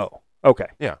 Oh, okay.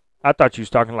 Yeah. I thought you was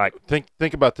talking like.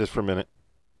 Think about this for a minute.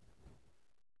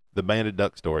 The banded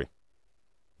duck story.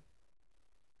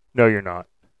 No, you're not.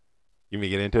 You want me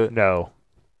to get into it? No.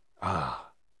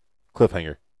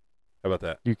 Cliffhanger. How about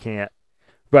that? You can't.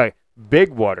 Right. Big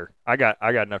water. I got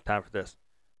enough time for this.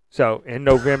 So in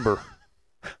November,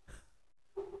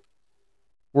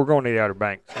 we're going to the Outer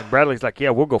Banks, and Bradley's like, "Yeah,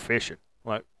 we'll go fishing.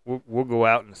 Like we'll go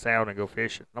out in the sound and go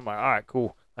fishing." I'm like, "All right,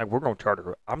 cool. Like we're going to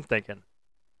charter." I'm thinking.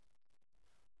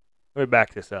 Let me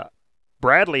back this up.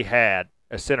 Bradley had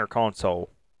a center console,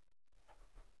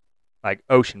 like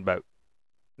ocean boat,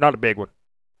 not a big one.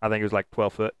 I think it was like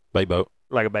 12 foot, Bay boat.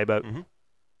 like a bay boat. Mm-hmm.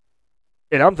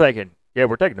 And I'm thinking, yeah,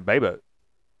 we're taking a bay boat.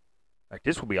 Like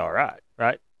this will be all right,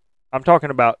 right? I'm talking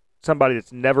about somebody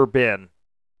that's never been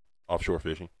Offshore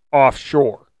fishing.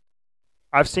 offshore.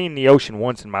 I've seen the ocean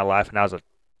once in my life, and I was a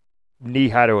knee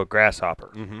high to a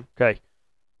grasshopper. Mm-hmm. Okay.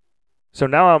 So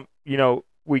now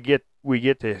we get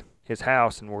to his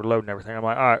house and we're loading everything. I'm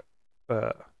like, all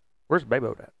right, where's the bay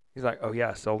boat at? He's like, oh yeah,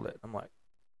 I sold it. I'm like,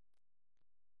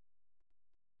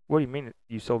 what do you mean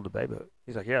you sold the bay boat?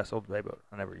 He's like, yeah, I sold the bay boat.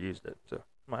 I never used it. So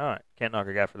I'm like, all right, can't knock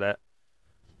a guy for that.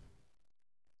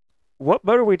 What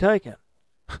boat are we taking?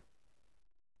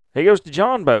 He goes to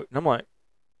John boat, and I'm like,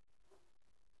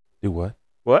 Do what?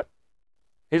 what?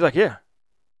 He's like, yeah,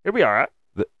 it'll be all right.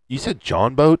 You said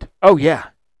John boat? Oh yeah,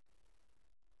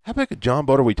 How big a John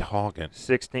boat are we talking?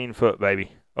 16 foot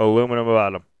baby, aluminum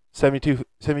bottom. 72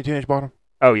 inch bottom?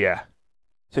 Oh yeah,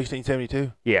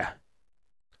 1672? yeah.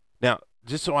 Now,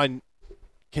 just so I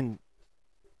can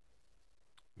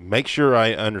make sure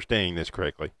I understand this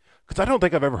correctly, because I don't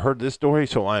think I've ever heard this story,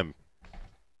 so Let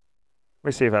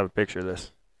me see if I have a picture of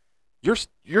this. you're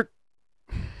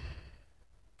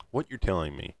what you're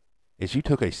telling me is you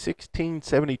took a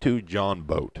 1672 John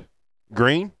boat,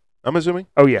 green, I'm assuming,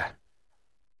 Oh yeah,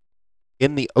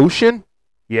 in the ocean?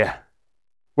 yeah.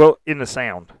 Well, in the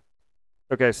sound.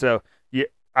 Okay, so yeah,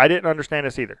 I didn't understand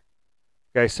this either.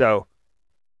 Okay, so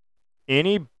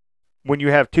when you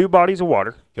have two bodies of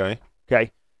water,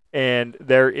 Okay. and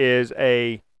there is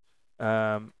a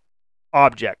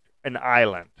object, an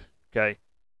island, okay,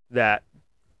 that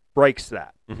breaks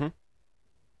that. Mm-hmm.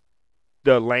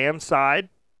 The land side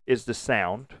is the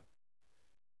sound.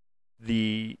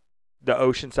 The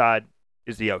ocean side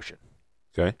is the ocean.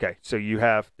 Okay. Okay, so you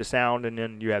have the sound and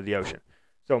then you have the ocean.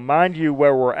 So mind you,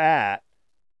 where we're at,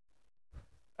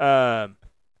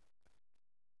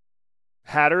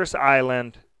 Hatteras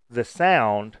Island, the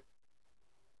sound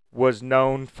was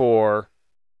known for,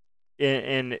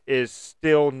 and is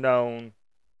still known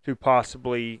to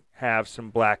possibly have some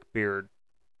Blackbeard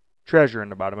treasure in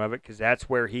the bottom of it, because that's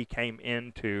where he came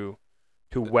into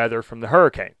to weather from the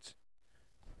hurricanes.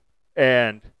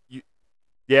 And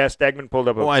yeah, Stegman pulled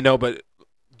up. Oh, I know, but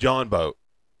John boat.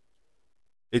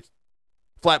 It's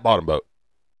flat bottom boat.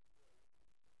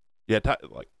 Yeah,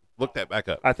 look that back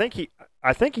up. I think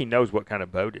he knows what kind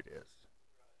of boat it is.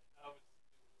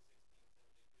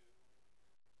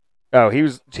 Oh, he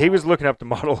was looking up the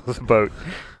model of the boat.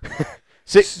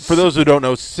 For those who don't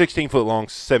know, 16 foot long,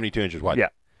 72 inches wide. Yeah.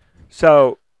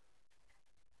 So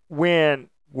I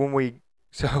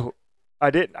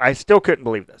still couldn't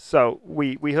believe this. So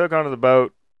we hook onto the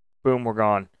boat, boom, we're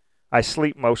gone. I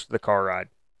sleep most of the car ride.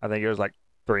 I think it was like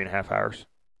 3.5 hours.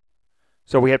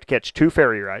 So we have to catch 2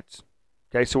 ferry rides.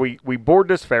 Okay, so we board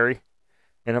this ferry,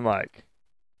 and I'm like,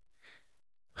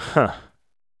 huh.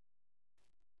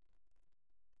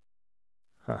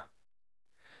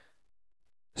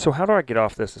 So how do I get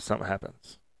off this if something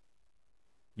happens?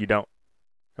 You don't.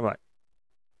 I'm like,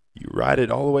 You ride it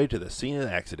all the way to the scene of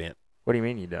the accident. what do you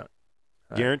mean you don't?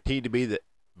 Guaranteed to beat the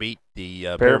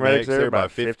Paramedics paramedics there by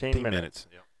about 15 minutes.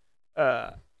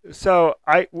 So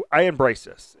I embrace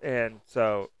this, and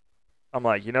so I'm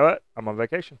like, you know what? I'm on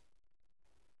vacation.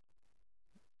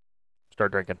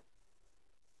 Start drinking.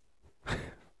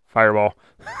 Fireball.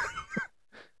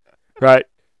 Right.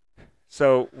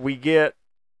 So we get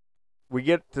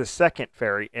the second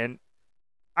ferry, and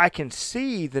I can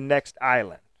see the next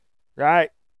island. Right.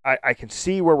 I can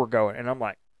see where we're going, and I'm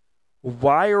like,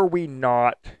 why are we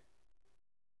not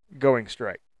going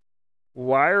straight?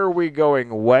 Why are we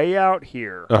going way out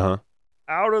here,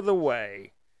 out of the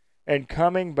way, and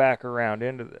coming back around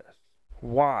into this?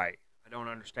 Why? I don't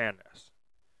understand this.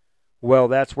 Well,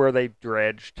 that's where they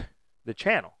dredged the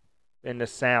channel, and the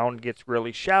sound gets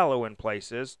really shallow in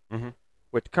places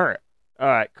with the current. All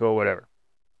right, cool, whatever.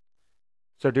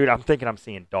 So, dude, I'm thinking I'm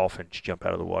seeing dolphins jump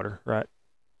out of the water, right?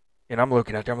 And I'm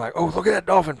looking out there. I'm like, oh, look at that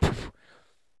dolphin.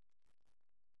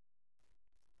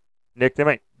 Nick, them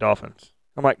ain't dolphins.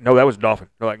 I'm like, no, that was a dolphin.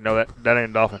 They're like, no, that ain't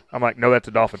a dolphin. I'm like, no, that's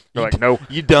a dolphin. They're like, no.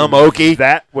 You dumb Okie.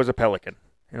 That was a pelican.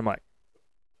 And I'm like,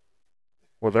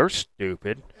 well, they're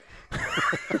stupid.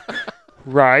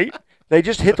 Right? They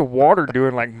just hit the water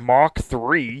doing like Mach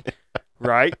 3,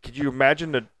 right? Could you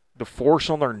imagine the force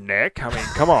on their neck? I mean,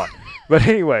 come on. But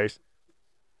anyways,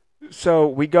 so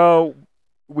we go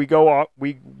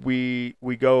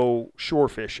shore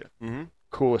fishing. Mm-hmm.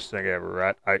 Coolest thing ever,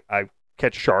 right? I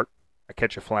catch a shark. I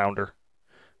catch a flounder.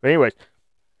 But anyways,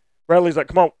 Bradley's like,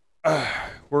 come on,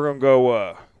 we're gonna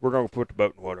go put the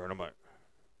boat in the water. And I'm like,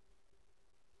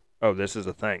 oh, this is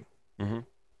a thing. Mm-hmm.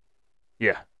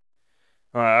 Yeah.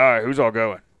 All right, who's all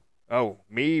going? Oh,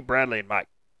 me, Bradley, and Mike.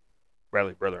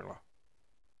 Bradley's brother-in-law.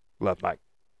 Love Mike.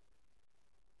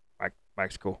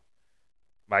 Mike's cool.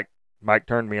 Mike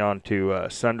turned me on to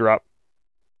Sundrop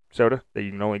soda that you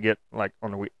can only get like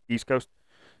on the East Coast,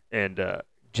 and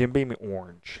Jim Beam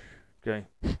Orange. Okay.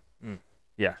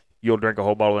 Yeah, you'll drink a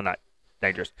whole bottle a night.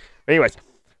 Dangerous. But anyways,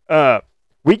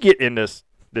 we get in this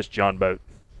John boat,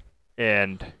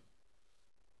 and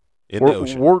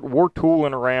we're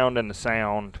tooling around in the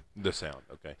sound. The sound,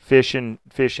 okay. Fishing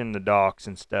the docks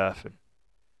and stuff. And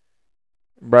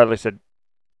Bradley said,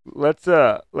 "Let's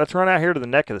run out here to the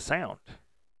neck of the sound.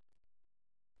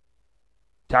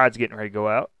 Tide's getting ready to go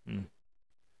out, and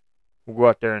we'll go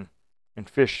out there and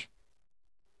fish."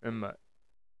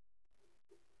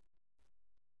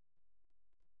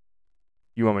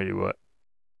 You want me to do what?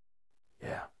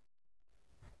 Yeah.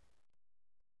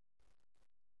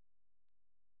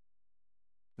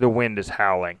 The wind is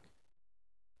howling.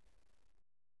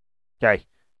 Okay.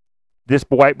 This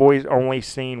white boy's only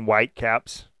seen white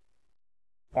caps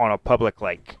on a public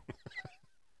lake.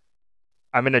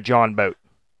 I'm in a John boat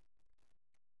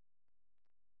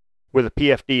with a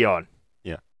PFD on.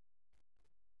 Yeah.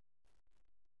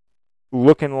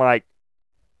 Looking like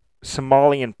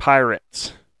Somalian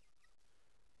pirates.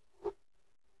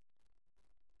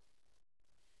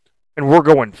 And we're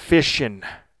going fishing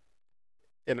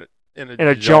in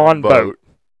a John boat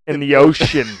in the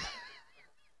ocean.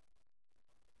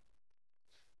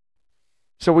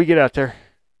 So we get out there.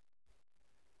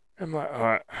 I'm like, all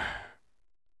right.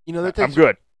 You know, I'm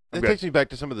good. That takes me back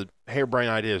to some of the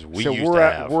harebrained ideas we used to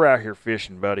have. We're out here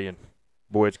fishing, buddy, and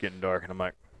boy, it's getting dark. And I'm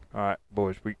like, all right,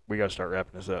 boys, we got to start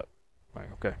wrapping this up. I'm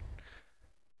like, okay.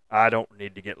 I don't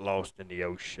need to get lost in the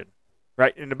ocean.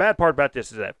 Right? And the bad part about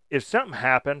this is that if something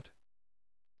happened,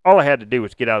 all I had to do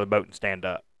was get out of the boat and stand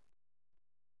up.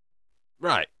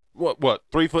 Right. What,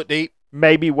 3 foot deep?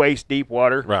 Maybe waist deep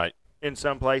water. Right. In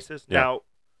some places. Yeah. Now,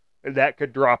 that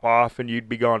could drop off and you'd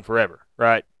be gone forever.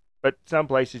 Right? But some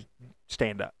places,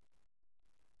 stand up.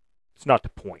 It's not the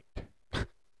point.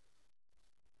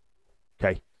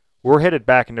 Okay. We're headed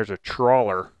back and there's a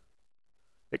trawler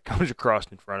that comes across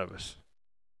in front of us.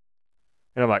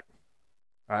 And I'm like,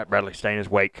 all right, Bradley, stay in his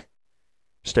wake.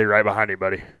 Stay right behind you,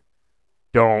 buddy.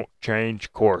 Don't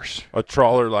change course. A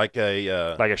trawler like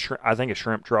a like a shrimp. I think a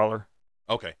shrimp trawler.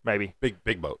 Okay. Maybe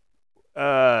big boat.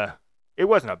 It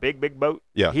wasn't a big boat.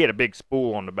 Yeah. He had a big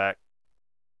spool on the back.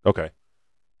 Okay.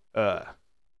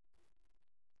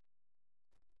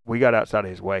 We got outside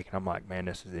of his wake, and I'm like, man,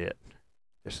 this is it.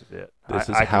 This is it. This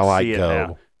is can how I see it go.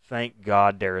 now. Thank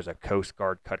God there is a Coast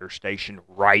Guard cutter station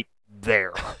right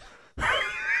there.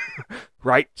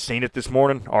 Right? Seen it this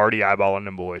morning. Already eyeballing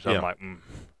them boys. I'm Yeah. like,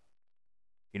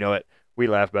 You know what? We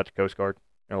laugh about the Coast Guard.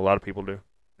 A lot of people do.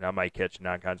 And I might catch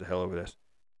 9 kinds of hell over this.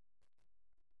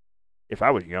 If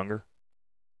I was younger,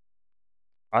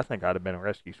 I think I'd have been a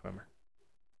rescue swimmer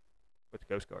with the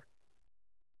Coast Guard.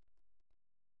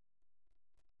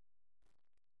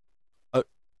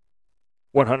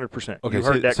 100%. Okay. You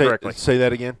heard that correctly. Say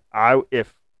that again.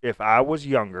 If I was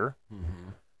younger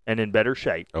and in better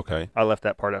shape, Okay. I left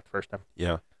that part out the first time.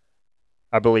 Yeah.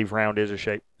 I believe round is a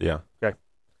shape. Yeah.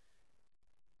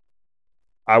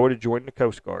 I would have joined the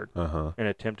Coast Guard Uh-huh. and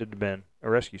attempted to be a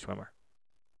rescue swimmer.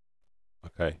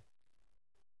 Okay.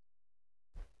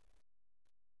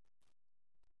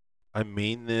 I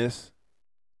mean this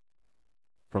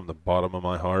from the bottom of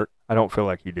my heart. I don't feel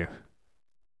like you do.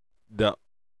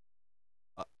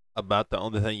 About the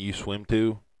only thing you swim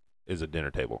to is a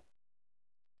dinner table.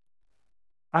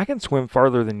 I can swim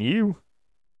farther than you.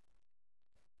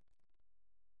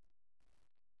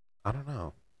 I don't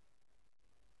know.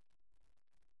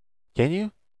 Can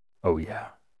you? Oh, yeah.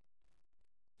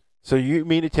 So you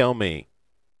mean to tell me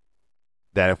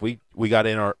that if we got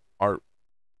in our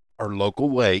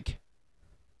local lake,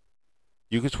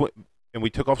 you could swim, and we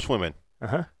took off swimming,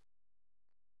 Uh-huh.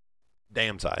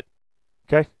 dam side.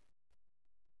 Okay.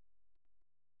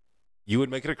 You would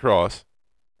make it across,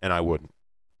 and I wouldn't.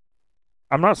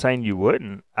 I'm not saying you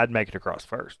wouldn't. I'd make it across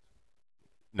first.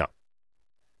 No.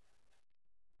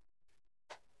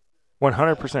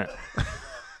 100%.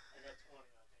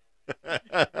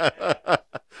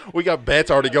 We got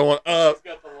bets already going up.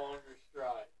 He's got the longer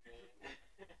stride,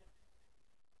 man.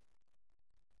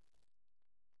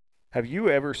 Have you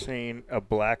ever seen a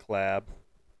black lab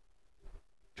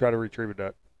try to retrieve a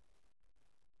duck?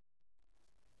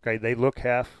 Okay, they look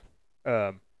half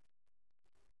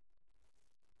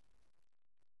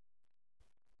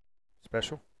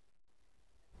special.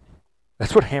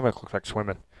 That's what Hammock looks like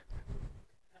swimming.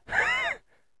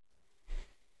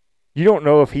 You don't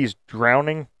know if he's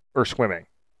drowning or swimming.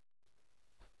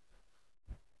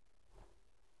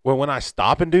 Well, when I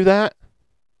stop and do that,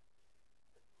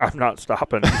 I'm not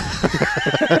stopping.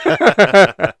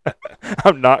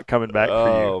 I'm not coming back for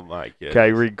you. oh my goodness.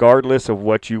 Okay, regardless of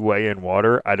what you weigh in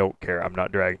water, I don't care. I'm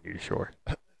not dragging you to shore.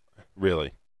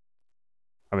 Really?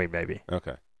 I mean, maybe.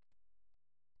 Okay.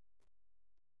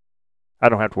 I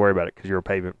don't have to worry about it because you're a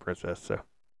pavement princess. So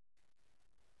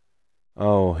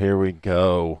Oh, here we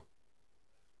go.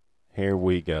 Here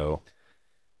we go.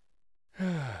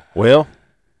 Well,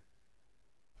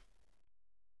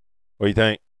 what do you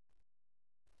think?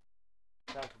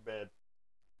 time for bed.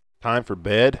 Time for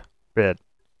bed? Bed.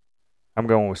 I'm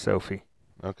going with Sophie.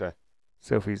 Okay.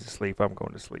 Sophie's asleep. I'm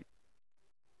going to sleep.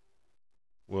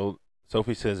 Well,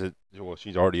 Sophie says it. Well,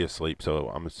 she's already asleep, so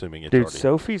I'm assuming it's Dude, already.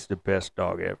 Sophie's the best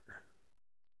dog ever.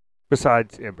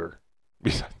 Besides Ember,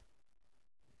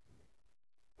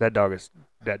 that dog is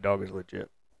legit.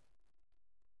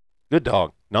 Good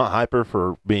dog. Not hyper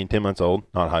for being 10 months old.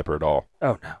 Not hyper at all.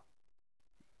 Oh no,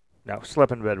 no,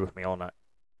 slept in bed with me all night.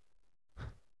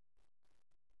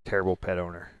 Terrible pet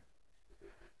owner.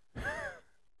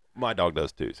 My dog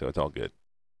does too, so it's all good.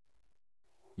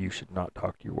 You should not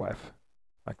talk to your wife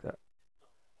like that.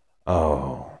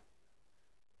 Oh.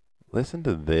 Listen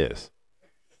to this.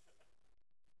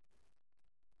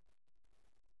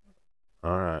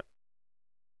 All right.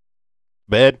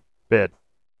 Bed? Bed.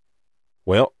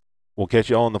 Well, we'll catch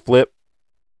you all on the flip.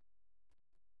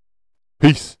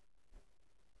 Peace.